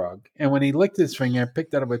anti-ulcer drug, and when he licked his finger and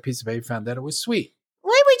picked out a piece of paper, he found that it was sweet.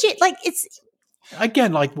 Why would you, it's...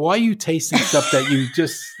 Again, why are you tasting stuff that you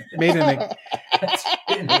just made in a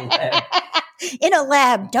lab? In a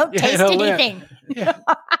lab. Don't taste anything. Yeah.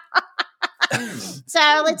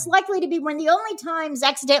 So it's likely to be one of the only times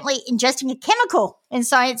accidentally ingesting a chemical in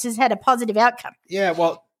science has had a positive outcome. Yeah,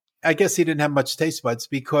 well, I guess he didn't have much taste buds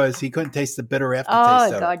because he couldn't taste the bitter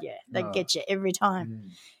aftertaste. Oh, God, yeah. They get you every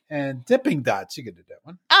time. And dipping dots, you could do that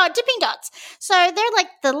one. Oh, dipping dots. So they're like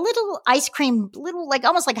the little ice cream,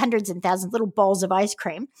 almost like hundreds and thousands, little balls of ice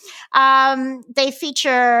cream. They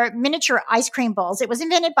feature miniature ice cream balls. It was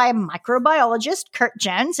invented by a microbiologist, Kurt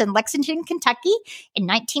Jones, in Lexington, Kentucky in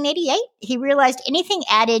 1988. He realized anything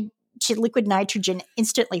added to liquid nitrogen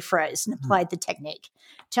instantly froze and applied the technique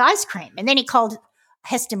to ice cream. And then he called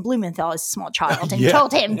Heston Blumenthal as a small child and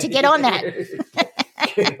told him to get on that.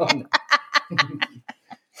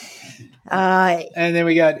 And then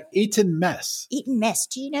we got Eton Mess. Eton Mess.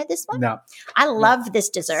 Do you know this one? No. I love this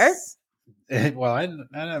dessert. Well, I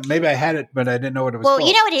don't know. Maybe I had it, but I didn't know what it was called. called.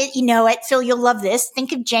 You know what it is. You know it. Phil, you'll love this.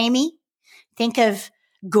 Think of Jamie. Think of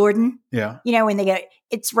Gordon. Yeah. When they go,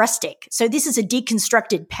 it's rustic. So this is a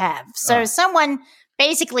deconstructed pav. So someone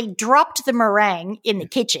basically dropped the meringue in the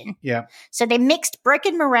kitchen. Yeah. So they mixed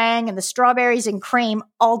broken meringue and the strawberries and cream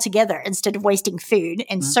all together instead of wasting food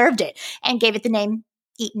and served it and gave it the name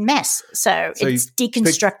Eton Mess. So it's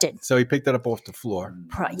deconstructed. So he picked it up off the floor.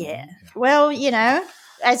 Yeah. Well,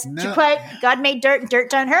 as to quote, God made dirt and dirt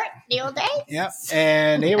don't hurt, the old days. Yeah.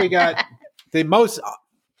 And here we got the most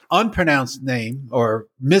unpronounced name or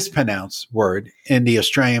mispronounced word in the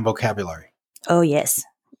Australian vocabulary. Oh, yes.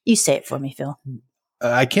 You say it for me, Phil.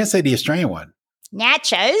 I can't say the Australian one.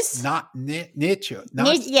 Nachos. Not nacho.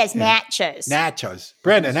 Yes, nachos. Nachos.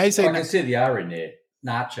 Brendan, how do you say? I can see the R in there.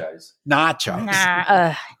 Nachos. Nachos.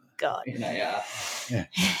 Oh, God. Yeah. Yeah,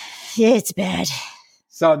 it's bad.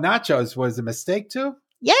 So nachos was a mistake too?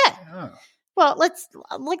 Yeah. Oh. Well, let's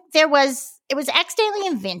look. It was accidentally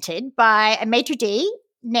invented by a maitre d'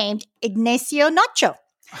 named Ignacio Nacho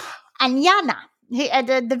Añana,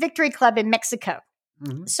 the Victory Club in Mexico.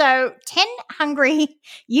 Mm-hmm. So 10 hungry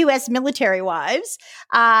U.S. military wives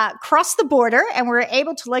crossed the border and were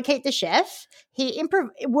able to locate the chef. They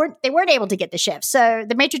weren't able to get the chef. So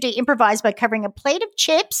the maitre d' improvised by covering a plate of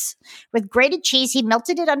chips with grated cheese. He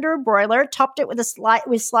melted it under a broiler, topped it with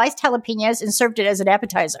sliced jalapenos, and served it as an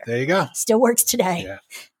appetizer. There you go. Still works today. Yeah.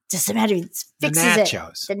 Doesn't matter. It fixes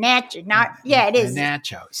nachos. it. The nachos. It is. The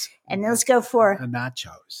nachos. And let's go for the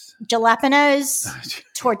nachos. Jalapenos,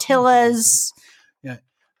 tortillas. Yeah.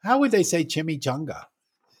 How would they say chimichanga?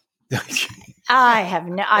 I have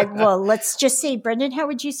no. Well, let's just see, Brendan. How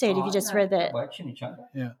would you say it if you just read that? Like chimichanga.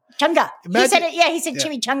 Yeah, chunga. He said it. Yeah, he said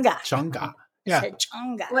chimichanga. Chunga. Yeah,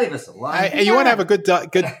 chunga. Leave us alone. You want to have a good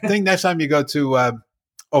thing next time you go to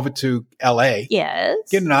over to L.A., Yes.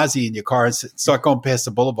 get an Aussie in your car and start going past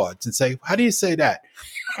the boulevards and say, how do you say that?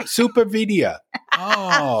 Supervidia.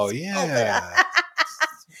 Oh, yeah.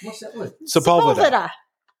 What's that word? Sepulveda.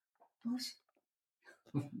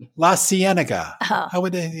 La Cienega. Oh. How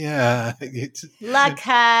would they? Yeah.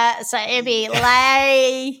 So it'd be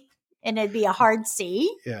lay, and it'd be a hard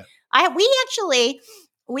C. Yeah.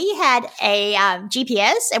 We had a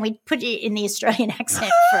GPS, and we put it in the Australian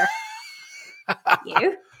accent for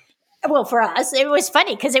you. Well, for us, it was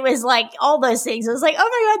funny because it was like all those things. It was like, oh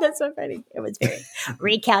my God, that's so funny. It was very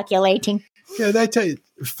recalculating. Yeah, they tell you,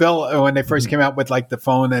 Phil, when they first came out with like the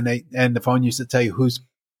phone, and the phone used to tell you who's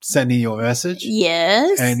sending you a message.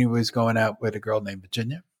 Yes. And he was going out with a girl named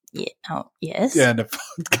Virginia. Yeah. Oh, yes. Yeah, and the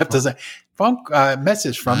phone got to say, phone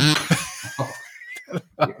message from.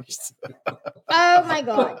 Oh my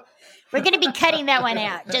God. We're going to be cutting that one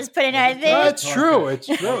out. Just put it out there. It's true. It's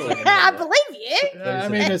true. I believe you. I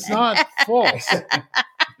mean, it's not false.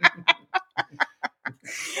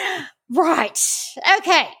 Right.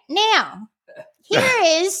 Okay. Now, here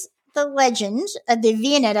is the legend of the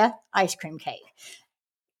Viennetta ice cream cake.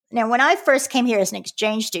 Now, when I first came here as an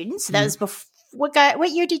exchange student, so that was before,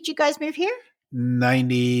 what year did you guys move here?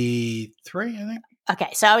 93, I think. Okay.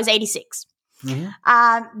 So I was 86.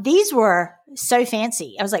 Mm-hmm. These were so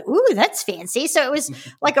fancy. I was like, ooh, that's fancy. So it was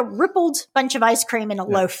like a rippled bunch of ice cream in a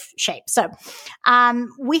loaf shape. So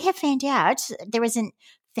we have found out there was the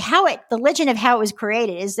legend of how it was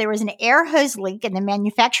created is there was an air hose leak in the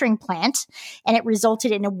manufacturing plant, and it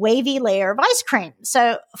resulted in a wavy layer of ice cream.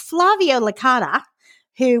 So Flavio Licata,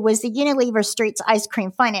 who was the Unilever Streets ice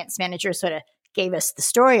cream finance manager, sort of gave us the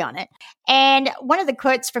story on it. And one of the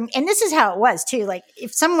quotes and this is how it was too, like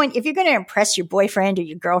if you're going to impress your boyfriend or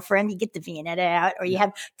your girlfriend, you get the Viennetta out, or you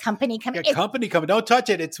have company coming. Yeah, company coming. Don't touch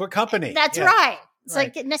it. It's for company. That's right. It's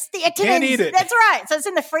like the attendance. Can't eat it. That's right. So it's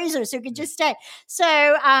in the freezer, so you could just stay.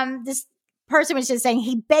 So this person was just saying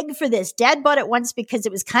he begged for this. Dad bought it once because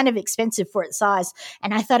it was kind of expensive for its size,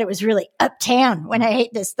 and I thought it was really uptown when I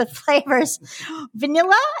ate this. The flavors,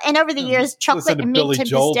 vanilla, and over the years, chocolate and mint and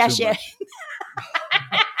pistachio.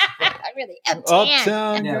 Really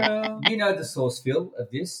uptown. Now, you know the source, Phil,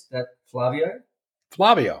 of this, that Flavio?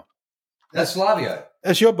 Flavio. That's Flavio.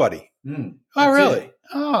 That's your buddy. Mm, Oh, really? It.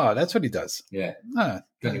 Oh, that's what he does. Yeah. Got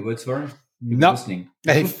any words for him? No. Listening.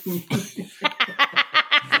 Hey. Just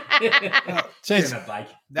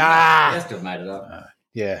made it up.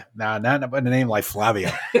 Yeah, not a name like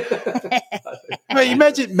Flavio. But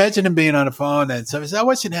imagine him being on the phone and so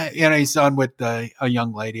what's your name? He's on with a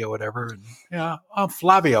young lady or whatever, and I'm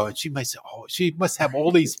Flavio, and she might say, oh, she must have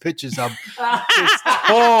all these pictures of this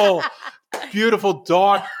tall, beautiful,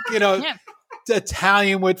 dark,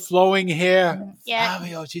 Italian with flowing hair. Yeah.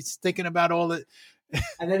 Flavio, she's thinking about all it.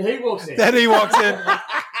 And then he walks in.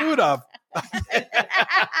 Who'd have?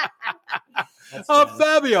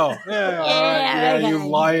 Fabio. Yeah, all right. You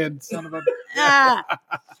lying son of a.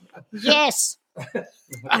 Yes.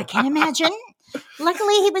 I can imagine.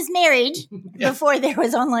 Luckily, he was married before there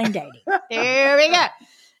was online dating. There we go.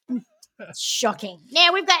 Shocking.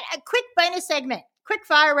 Now, we've got a quick bonus segment. Quick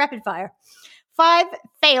fire, rapid fire. 5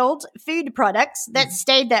 failed food products that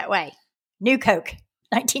stayed that way. New Coke,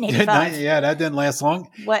 1985. Yeah, that didn't last long.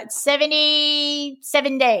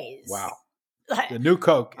 77 days. Wow. The New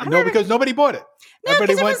Coke. Because nobody bought it. No,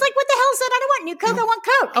 because it was like, what the hell is that? I don't want New Coke. I want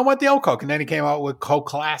Coke. I want the old Coke. And then he came out with Coke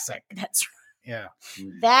Classic. That's right. Yeah.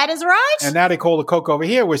 That is right. And now they call the Coke over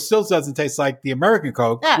here, which still doesn't taste like the American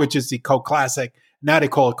Coke, which is the Coke Classic. Now they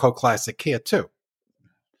call it Coke Classic here, too.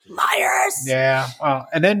 Liars. Yeah.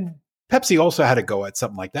 And then Pepsi also had to go at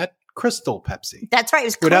something like that. Crystal Pepsi. That's right. It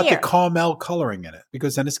was clear. Without the caramel coloring in it,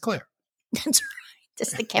 because then it's clear. That's right.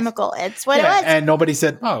 Just the chemical. It's what it was. And nobody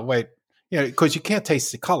said, oh, wait. Because you can't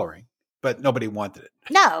taste the coloring, but nobody wanted it.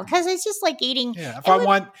 No, because it's just like eating. Yeah. If I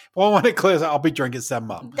want it clear, I'll be drinking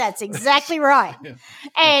 7-Up. That's exactly right. Yeah.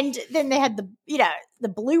 And then they had the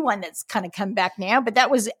blue one that's kind of come back now, but that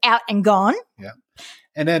was out and gone. Yeah.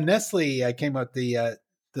 And then Nestle came out the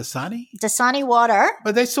Dasani? Dasani water.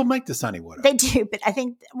 But they still make Dasani water. They do, but I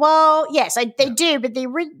think, yes, they do. But the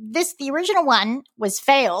original one was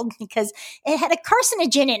failed because it had a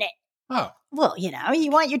carcinogen in it. Oh. Well, you're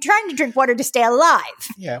trying to drink water to stay alive.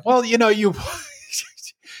 Yeah. Well, you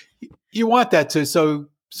want that so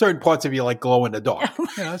certain parts of you like glow in the dark.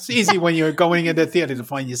 It's easy when you're going into the theater to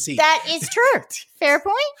find your seat. That is true. Fair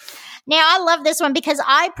point. Now, I love this one because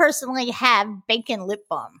I personally have bacon lip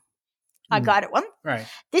balm. I got it one. Right.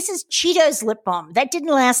 This is Cheetos lip balm. That didn't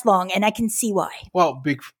last long, and I can see why. Well,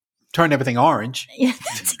 turn everything orange. Yeah,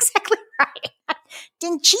 that's exactly right.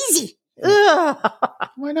 Then cheesy. Ugh.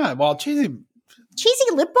 Why not? Well, cheesy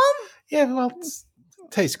cheesy lip balm? Yeah, well, it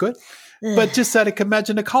tastes good. But just that I can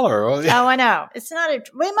imagine the color. Oh, I know. It's not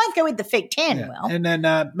we might go with the fake tan. Yeah. Well, And then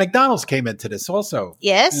McDonald's came into this also.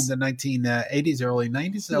 Yes. In the 1980s, early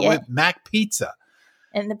 90s Yeah. with Mac Pizza.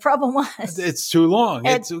 And the problem was It's too long.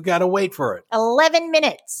 We got to wait for it. 11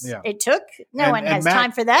 minutes. Yeah. It took. No one has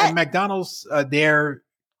time for that. And McDonald's, their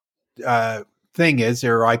thing is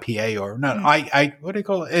their IPA or not. What do you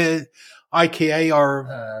call it? IKA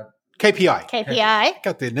or KPI. KPI.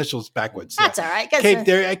 Got the initials backwards. That's all right.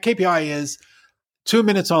 Their KPI is 2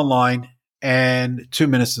 minutes online and 2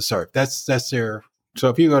 minutes to serve. That's their. So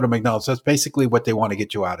if you go to McDonald's, that's basically what they want to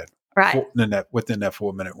get you out of. Right. Within that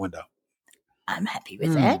 4 minute window. I'm happy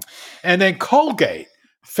with that. And then Colgate,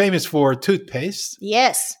 famous for toothpaste.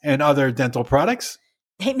 Yes. And other dental products.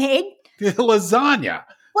 They made lasagna.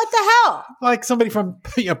 What the hell? Like somebody from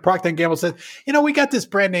Procter & Gamble said, we got this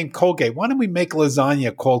brand name Colgate. Why don't we make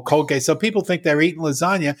lasagna called Colgate so people think they're eating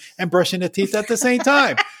lasagna and brushing their teeth at the same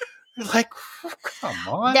time? Like, come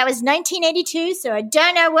on. That was 1982, so I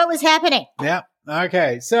don't know what was happening. Yeah.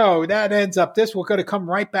 Okay. So that ends up this. We're going to come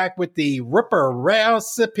right back with the Ripper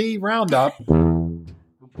Recipe Roundup.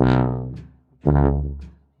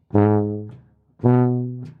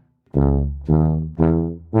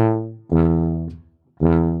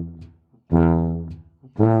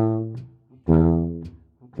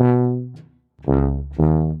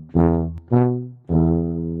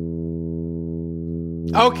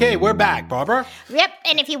 Okay, we're back, Barbara. Yep,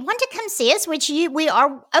 and if you want to come see us, we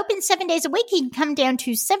are open 7 days a week, you can come down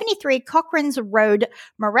to 73 Cochrane's Road,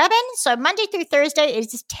 Moorabbin. So Monday through Thursday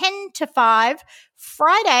it is 10 to 5.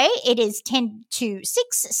 Friday it is 10 to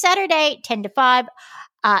 6. Saturday 10 to 5.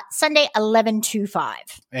 Sunday 11 to 5.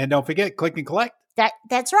 And don't forget, click and collect.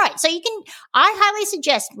 That's right. So I highly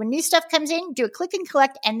suggest when new stuff comes in, do a click and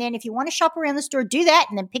collect. And then if you want to shop around the store, do that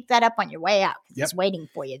and then pick that up on your way out. It's waiting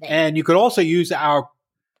for you there. And you could also use our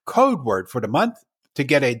code word for the month to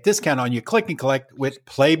get a discount on your click and collect with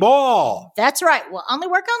Play Ball. That's right. We'll only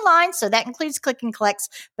work online, so that includes click and collects,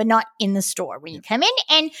 but not in the store when you come in.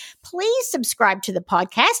 And please subscribe to the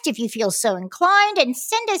podcast if you feel so inclined, and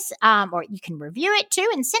send us, or you can review it too,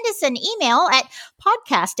 and send us an email at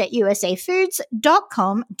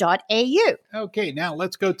podcast@usafoods.com.au. Okay, now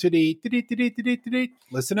let's go to the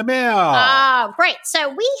listener mail. Great. So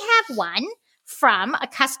we have one from a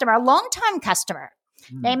customer, a longtime customer,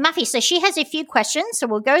 named Muffy. So she has a few questions, so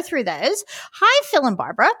we'll go through those. Hi, Phil and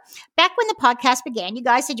Barbara. Back when the podcast began, you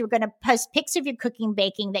guys said you were going to post pics of your cooking and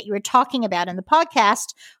baking that you were talking about in the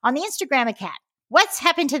podcast on the Instagram account. What's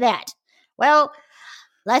happened to that? Well,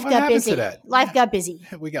 life got busy. Life got busy.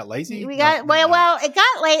 We got lazy? It got a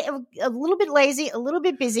little bit lazy, a little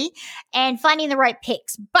bit busy, and finding the right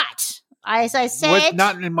pics. But as I said,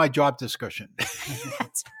 not in my job discussion.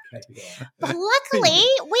 That's but luckily,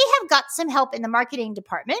 we have got some help in the marketing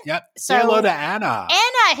department. Yep. Say hello to Anna.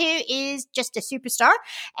 Anna, who is just a superstar,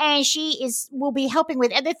 and will be helping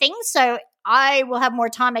with other things. So I will have more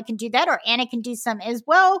time. I can do that, or Anna can do some as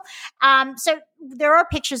well. So there are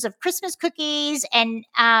pictures of Christmas cookies and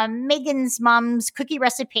Megan's mom's cookie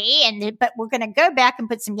recipe, but we're going to go back and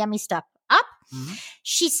put some yummy stuff up. Mm-hmm.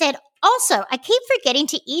 She said, also, I keep forgetting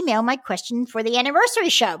to email my question for the anniversary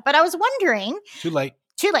show, but I was wondering. Too late.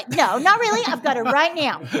 No, not really. I've got it right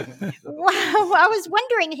now. I was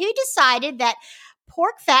wondering who decided that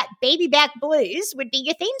Pork Fat Baby Back Blues would be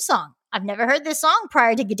your theme song. I've never heard this song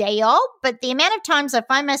prior to G'day Y'all, but the amount of times I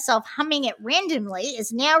find myself humming it randomly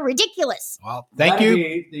is now ridiculous. Well, thank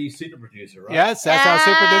you. The super producer, right? Yes, that's our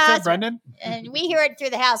super producer, Brendan. And we hear it through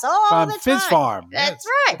the house all From the time. Fizz Farm. That's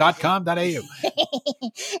right. .com.au.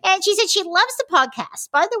 And she said she loves the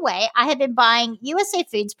podcast. By the way, I have been buying USA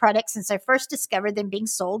Foods products since I first discovered them being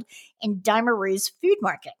sold in Daimaru's food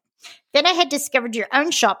market. Then I had discovered your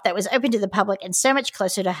own shop that was open to the public and so much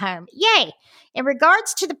closer to home. Yay! In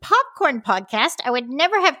regards to the popcorn podcast, I would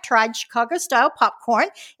never have tried Chicago-style popcorn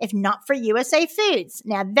if not for USA Foods.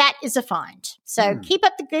 Now that is a find. So keep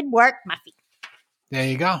up the good work, Muffy. There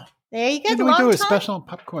you go. There you go. Maybe we do a special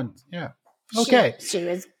popcorn. Yeah. Okay. She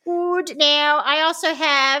was good. Now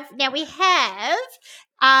we have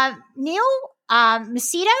Neil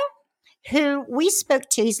Macedo, who we spoke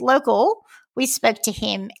to. He's local. We spoke to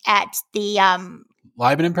him at the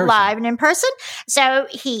Live and in person. So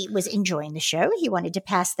he was enjoying the show. He wanted to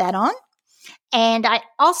pass that on. And I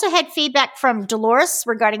also had feedback from Dolores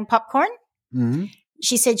regarding popcorn. Mm-hmm.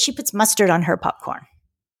 She said she puts mustard on her popcorn.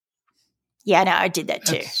 Yeah, no, I did that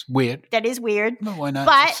too. That's weird. That is weird. No, why not?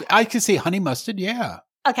 But I can see honey mustard, yeah.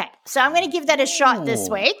 Okay, so I'm going to give that a shot this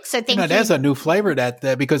week. So thank you. There's a new flavor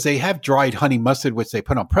that because they have dried honey mustard, which they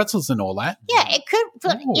put on pretzels and all that. Yeah, it could,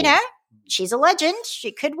 she's a legend.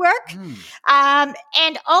 She could work.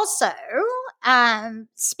 And also,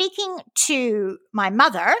 speaking to my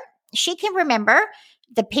mother, she can remember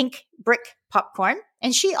the pink brick popcorn.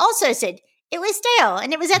 And she also said it was stale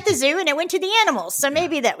and it was at the zoo and it went to the animals. So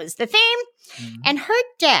maybe that was the theme. And her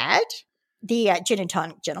dad, the gin and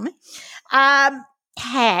tonic gentleman,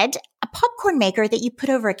 had a popcorn maker that you put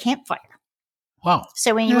over a campfire. Wow.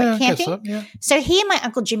 So when you went camping, so he and my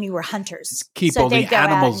Uncle Jimmy were hunters. Keep all the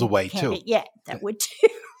animals away too. Yeah, that would too.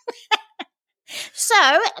 So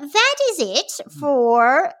that is it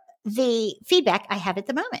for the feedback I have at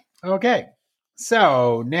the moment. Okay.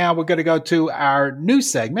 So now we're going to go to our new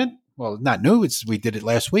segment. Well, not new. We did it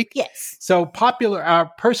last week. Yes. So our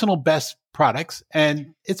personal best products,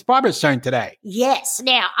 and it's Barbara's turn today. Yes.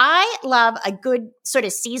 Now, I love a good sort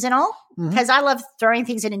of seasonal because I love throwing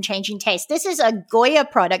things in and changing taste. This is a Goya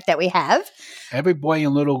product that we have. Every boy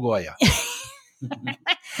and little Goya.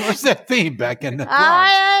 What's that theme back in the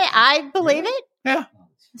I believe it. Yeah.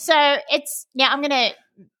 So it's now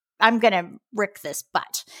I'm gonna rick this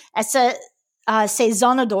butt. It's a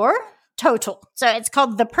Saisonador Total. So it's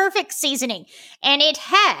called the perfect seasoning. And it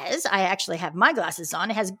has, I actually have my glasses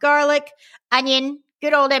on, it has garlic, onion,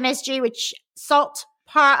 good old MSG, which salt,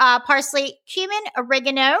 parsley, cumin,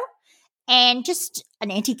 oregano, and just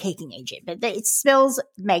an anti-caking agent. But it smells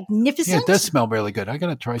magnificent. Yeah, it does smell really good. I got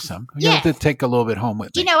to try some. I'm going to have to take a little bit home with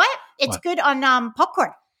me. Do you know what? It's good on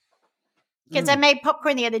popcorn. Because I made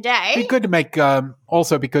popcorn the other day. It'd be good to make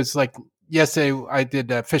also because like yesterday I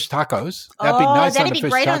did fish tacos. That'd be nice on a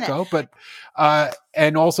fish taco. But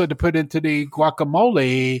and also to put into the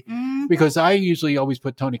guacamole because I usually always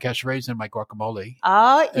put Tony Cachare's in my guacamole.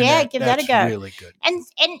 Oh yeah, give that a go. That's really good. And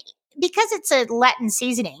because it's a Latin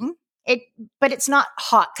seasoning, but it's not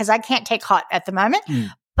hot because I can't take hot at the moment.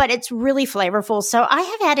 But it's really flavorful. So I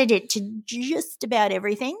have added it to just about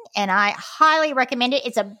everything, and I highly recommend it.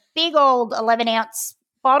 It's a big old 11-ounce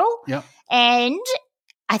bottle. Yeah. And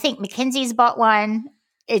I think Mackenzie's bought one.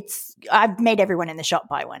 I've made everyone in the shop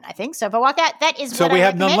buy one, I think. So if I walk out, that is so what we I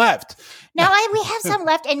have recommend. none left. No, we have some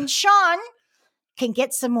left, and Sean can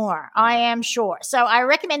get some more. I am sure. So I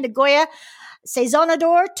recommend the Goya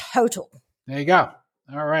Saisonador Total. There you go.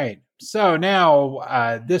 All right. So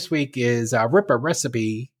now this week is our Ripper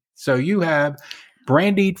recipe. So you have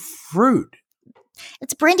brandied fruit.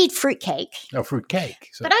 It's brandied fruit cake. Oh, fruit cake.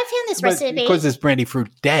 So, but I found this recipe. Because it's brandy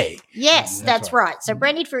fruit day. Yes, that's right. So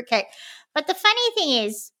brandied fruit cake. But the funny thing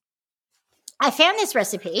is, I found this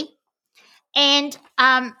recipe, and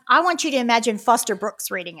I want you to imagine Foster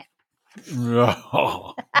Brooks reading it.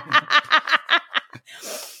 Oh.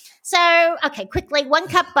 So, okay, quickly, 1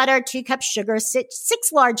 cup butter, 2 cups sugar,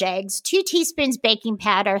 6 large eggs, 2 teaspoons baking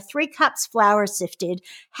powder, 3 cups flour sifted,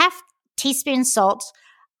 half teaspoon salt,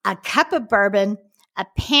 a cup of bourbon, a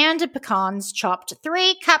pound of pecans chopped,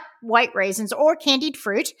 3 cup white raisins or candied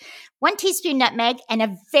fruit, 1 teaspoon nutmeg, and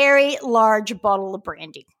a very large bottle of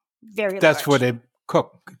brandy. That's what they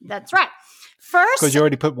cook. That's right. First, because you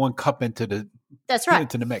already put 1 cup into the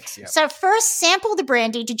mix. Yeah. So first, sample the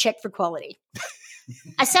brandy to check for quality.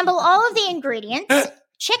 Assemble all of the ingredients.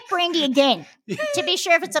 Check brandy again to be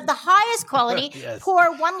sure if it's of the highest quality. Yes.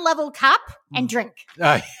 Pour 1 level cup and drink.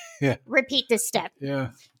 Yeah. Repeat this step.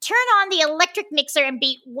 Yeah. Turn on the electric mixer and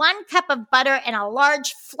beat 1 cup of butter in a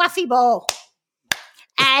large fluffy bowl.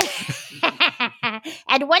 Add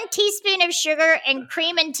 1 teaspoon of sugar and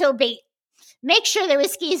cream until beat. Make sure the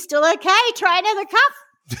whiskey is still okay. Try another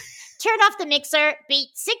cup. Turn off the mixer, beat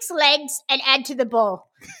 6 legs, and add to the bowl.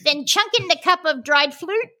 Then chunk in the cup of dried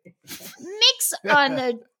fruit, mix on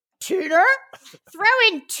the tuner, throw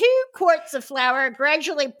in 2 quarts of flour,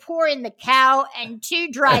 gradually pour in the cow and 2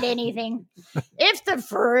 dried anything. If the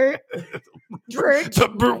fruit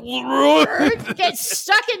gets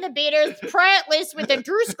stuck in the beater, pry it loose with a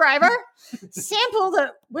screwdriver, sample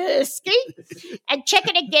the whiskey, and check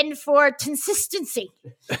it again for consistency.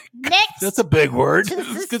 Next, that's a big word.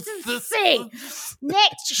 Consistency.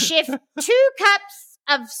 Next, shift 2 cups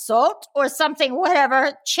of salt or something,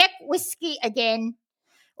 whatever. Check whiskey again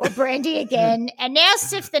or brandy again. And now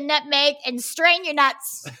sift the nutmeg and strain your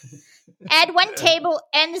nuts. Add 1 table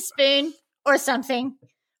and the spoon or something,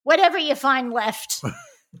 whatever you find left.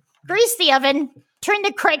 Grease the oven. Turn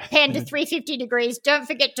the crack pan to 350 degrees. Don't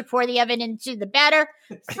forget to pour the oven into the batter.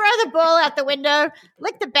 Throw the bowl out the window.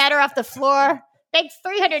 Lick the batter off the floor. Bake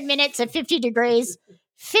 300 minutes at 50 degrees.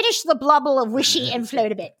 Finish the blubble of wishy and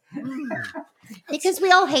float a bit. Because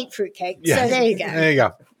we all hate fruitcake. Yeah. So there you go. There you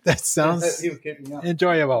go. That sounds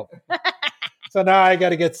enjoyable. So now I got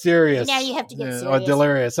to get serious. Now you have to get serious. Or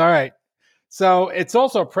delirious. All right. So it's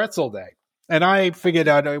also pretzel day. And I figured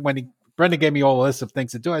out when Brenda gave me a whole list of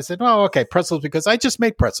things to do. I said, oh, okay, pretzels, because I just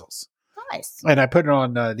made pretzels. Nice. And I put it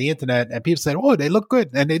on the internet, and people said, oh, they look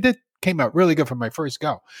good. And they came out really good from my first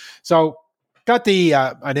go. So got the,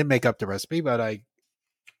 I didn't make up the recipe, but I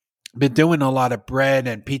been doing a lot of bread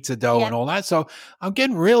and pizza dough and all that. So I'm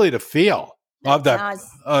getting really the feel of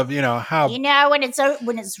how, when it's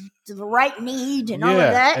the right knead and all of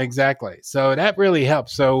that. Exactly. So that really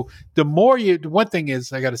helps. So the one thing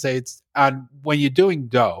is, I got to say, it's when you're doing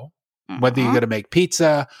dough, whether you're going to make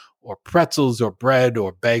pizza or pretzels or bread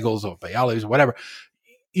or bagels or bialys or whatever,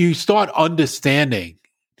 you start understanding.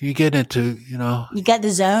 You get into, you get the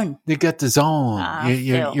zone. You get the zone.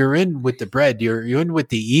 You're in with the bread. You're in with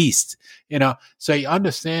the yeast. So you're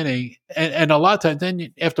understanding, and a lot of times,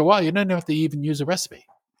 then after a while, you don't have to even use a recipe.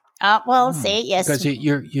 See, yes, because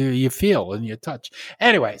you feel and you touch.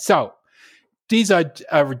 Anyway, so these are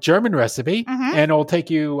a German recipe, and it'll take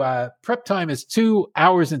you. Prep time is 2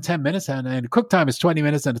 hours and 10 minutes, and cook time is 20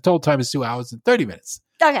 minutes, and the total time is 2 hours and 30 minutes.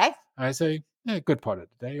 Okay. All right, so. A good part of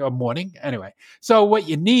the day or morning. Anyway, so what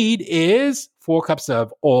you need is 4 cups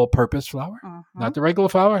of all-purpose flour, not the regular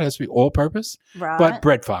flour. It has to be all-purpose, but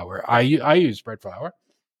bread flour. I use bread flour.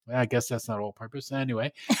 I guess that's not all-purpose.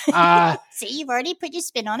 Anyway. See, you've already put your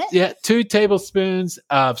spin on it. Yeah, 2 tablespoons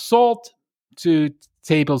of salt, 2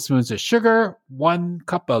 tablespoons of sugar, 1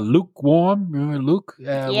 cup of lukewarm,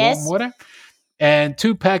 warm water, and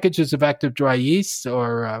 2 packages of active dry yeast,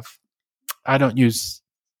 or I don't use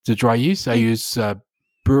the dry yeast. I use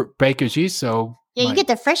baker's yeast. So you get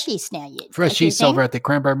the fresh yeast now. Fresh yeast over at the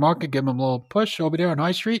Cranberry Market. Give them a little push over there on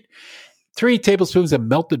High Street. 3 tablespoons of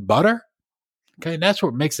melted butter. Okay, and that's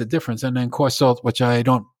what makes the difference. And then coarse salt, which I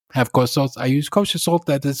don't have coarse salt. I use kosher salt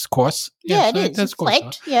that is coarse. It is. That's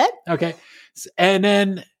flaked. Yeah. Okay, and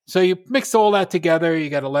then so you mix all that together. You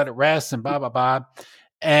got to let it rest and blah blah blah.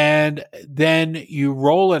 And then you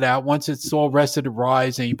roll it out once it's all rested to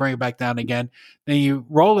rise, and you bring it back down again. Then you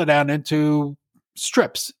roll it out into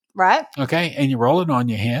strips. Right. Okay. And you roll it on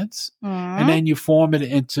your hands, and then you form it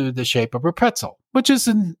into the shape of a pretzel, which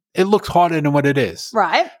it looks harder than what it is.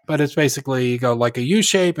 Right. But it's basically, you go like a U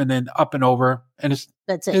shape and then up and over, and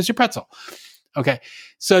that's it. It's your pretzel. Okay.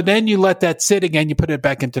 So then you let that sit again. You put it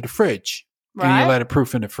back into the fridge, and you let it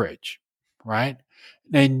proof in the fridge. Right.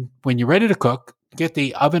 Then when you're ready to cook, get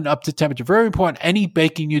the oven up to temperature. Very important. Any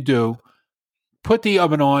baking you do, put the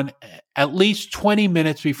oven on at least 20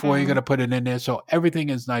 minutes before you're going to put it in there, so everything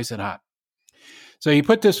is nice and hot. So you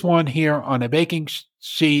put this one here on a baking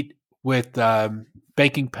sheet with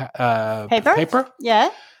baking paper. Yeah.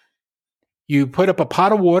 You put up a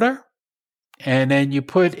pot of water, and then you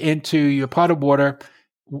put into your pot of water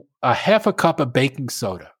a half a cup of baking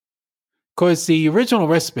soda. Because the original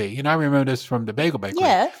recipe, and I remember this from the Bagel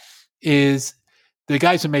Bakery, is the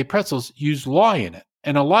guys who made pretzels use lye in it.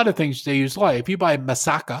 And a lot of things they use lye. If you buy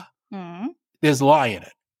Masaka, there's lye in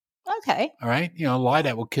it. Okay. All right. Lye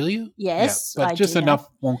that will kill you. Yes. Yeah, but just enough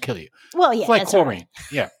won't kill you. Well, yeah. It's like chlorine.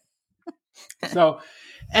 Right. Yeah. So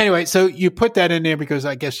anyway, so you put that in there because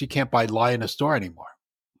I guess you can't buy lye in a store anymore.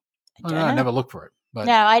 I never looked for it. But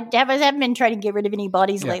no, I haven't been trying to get rid of any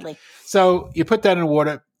bodies lately. So you put that in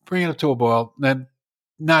water, bring it up to a boil, then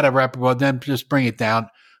not a rapid boil, then just bring it down.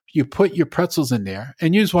 You put your pretzels in there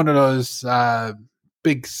and use one of those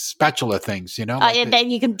big spatula things, and then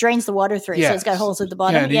you can drain the water through, so it's got holes at the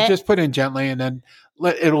bottom. Yeah, and you just put it in gently, and then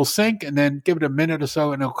it'll sink, and then give it a minute or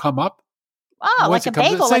so, and it'll come up. Oh, like a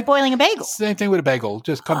bagel, like boiling a bagel. Same thing with a bagel.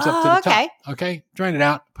 Just comes up to the top. Okay, drain it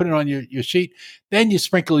out, put it on your sheet. Then you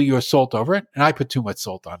sprinkle your salt over it, and I put too much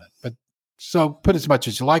salt on it, so put as much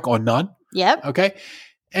as you like, or none. Yep. Okay,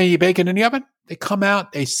 and you bake it in the oven. They come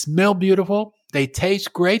out. They smell beautiful. They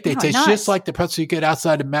taste great. They taste just like the pretzel you get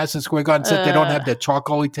outside of Madison Square Garden. Except they don't have that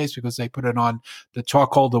charcoaly taste because they put it on the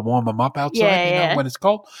charcoal to warm them up outside, when it's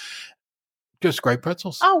cold. Just great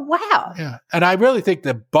pretzels. Oh, wow. Yeah. And I really think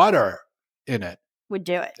the butter in it would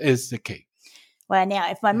do it. Is the key. Well, now,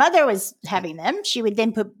 if my mother was having them, she would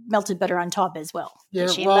then put melted butter on top as well.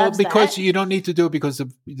 Yeah, because you don't need to do it because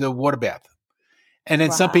of the water bath. And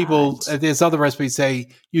then some people, there's other recipes say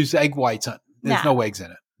use egg whites. There's no eggs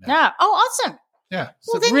in it. No. Oh, awesome. Yeah.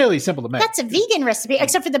 So well, really simple to make. That's a vegan recipe,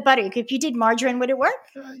 except for the butter. If you did margarine, would it work?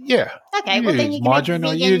 Yeah. Okay. Well, then you can margarine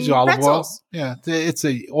make or use olive pretzels. oil. Yeah. It's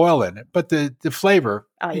a oil in it. But the flavor,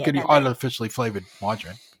 you can artificially flavored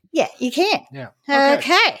margarine. Yeah, you can. Yeah.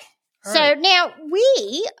 Okay. So now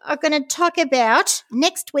we are going to talk about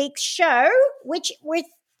next week's show, which we're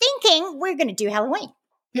thinking we're going to do Halloween.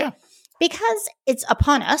 Yeah. Because it's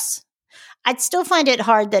upon us. I'd still find it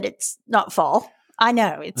hard that it's not fall. I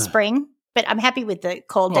know it's spring. but I'm happy with the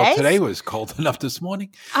cold days. Today was cold enough this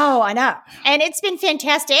morning. Oh, I know. And it's been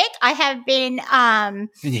fantastic. I have been... and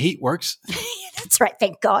your heat works. That's right,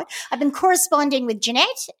 thank God. I've been corresponding with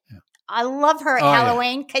Jeanette. Yeah. I love her at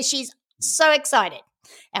Halloween because she's so excited.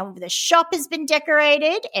 And the shop has been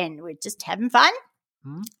decorated and we're just having fun.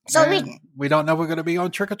 Mm-hmm. So we don't know if we're going to be on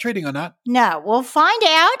trick-or-treating or not. No, we'll find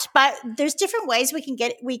out, but there's different ways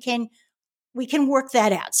we can work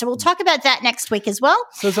that out. So we'll talk about that next week as well.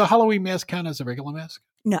 So does a Halloween mask count as a regular mask?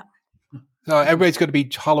 No. So everybody's going to be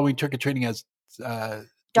Halloween trick-or-treating as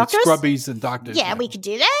doctors? Scrubbies and doctors. Yeah, we could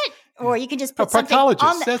do that. Or you can just put something on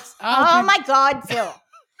the... Oh, my God, Phil.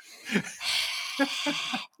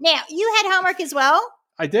 Now, you had homework as well.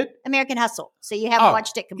 I did. American Hustle. So you haven't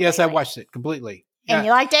watched it completely. Yes, I watched it completely. And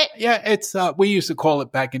you liked it? Yeah, it's we used to call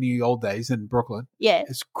it back in the old days in Brooklyn. Yeah.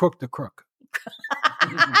 It's Crook the Crook.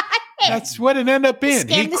 That's what it ended up being.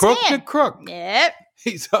 He crooked the crook. Yep.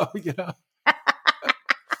 So, you know.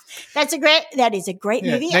 That is a great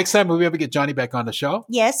movie. Next time we ever get Johnny back on the show.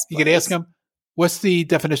 Yes. You can ask him, what's the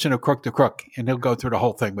definition of crook to crook? And he'll go through the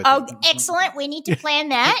whole thing with you. Oh, excellent. We need to plan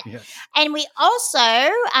that. Yes. And we also,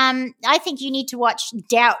 I think you need to watch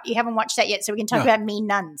Doubt. You haven't watched that yet, so we can talk about Mean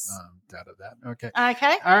Nuns. Doubt of that. Okay.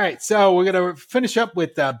 Okay. All right. So we're going to finish up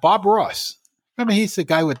with Bob Ross. Remember, he's the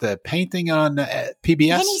guy with the painting on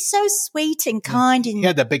PBS? And he's so sweet and kind. And he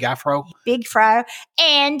had the big afro. Big fro.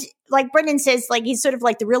 And like Brendan says, like he's sort of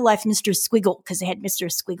like the real life Mr. Squiggle, because they had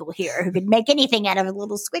Mr. Squiggle here who could make anything out of a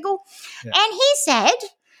little squiggle. Yeah. And he said,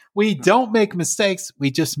 we don't make mistakes.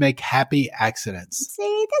 We just make happy accidents.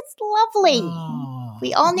 See, that's lovely. Oh.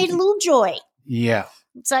 We all need a little joy. Yeah.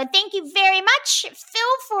 So thank you very much,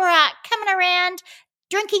 Phil, for coming around,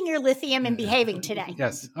 drinking your lithium and behaving today.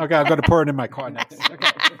 Yes. Okay, I'm going to pour it in my car next.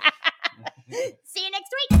 Okay. See you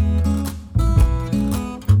next week.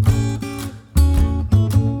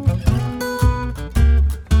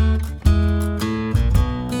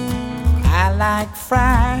 I like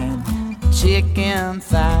fried chicken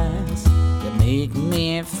thighs that make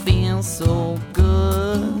me feel so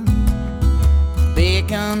good.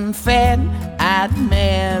 Bacon fat, I'd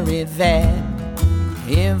marry that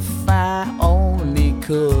if I only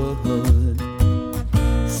could.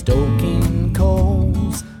 Stoking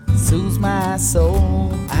coals soothes my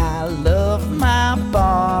soul. I love my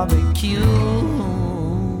barbecue.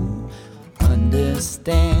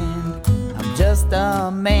 Understand, I'm just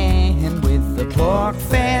a man with the pork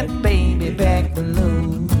fat baby back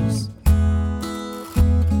blues.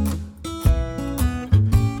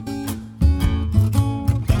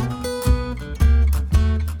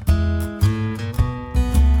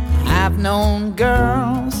 I've known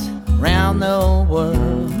girls round the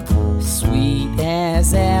world, sweet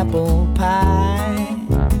as apple pie,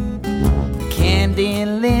 candy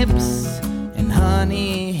lips and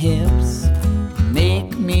honey hips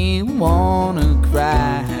make me wanna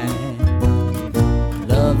cry.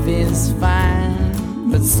 Love is fine,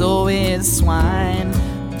 but so is swine.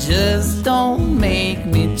 Just don't make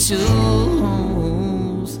me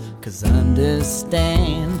choose, 'cause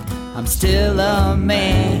understand, I'm still a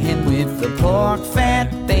man with the pork fat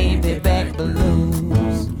baby back blues.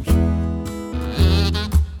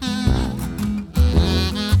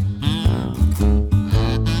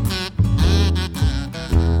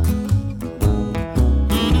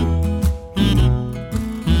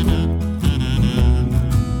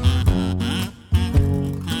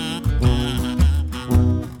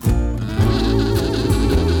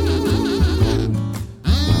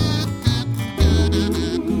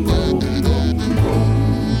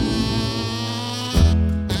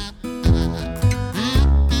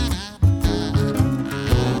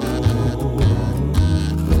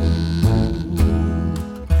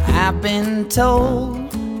 Been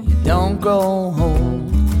told you don't grow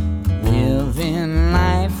old living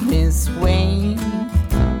life this way.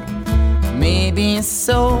 Maybe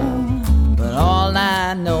so, but all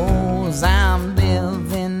I know is I'm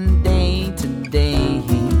living day to day.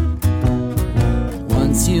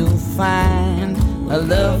 Once you find a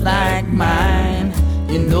love like mine,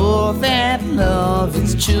 you know that love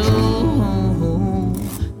is true.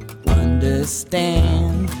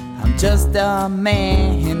 Understand, I'm just a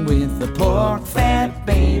man with the pork fat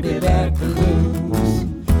baby back blues.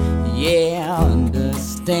 Yeah,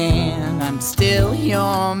 understand, I'm still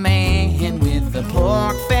your man with the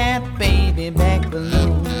pork fat baby back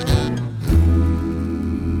blues.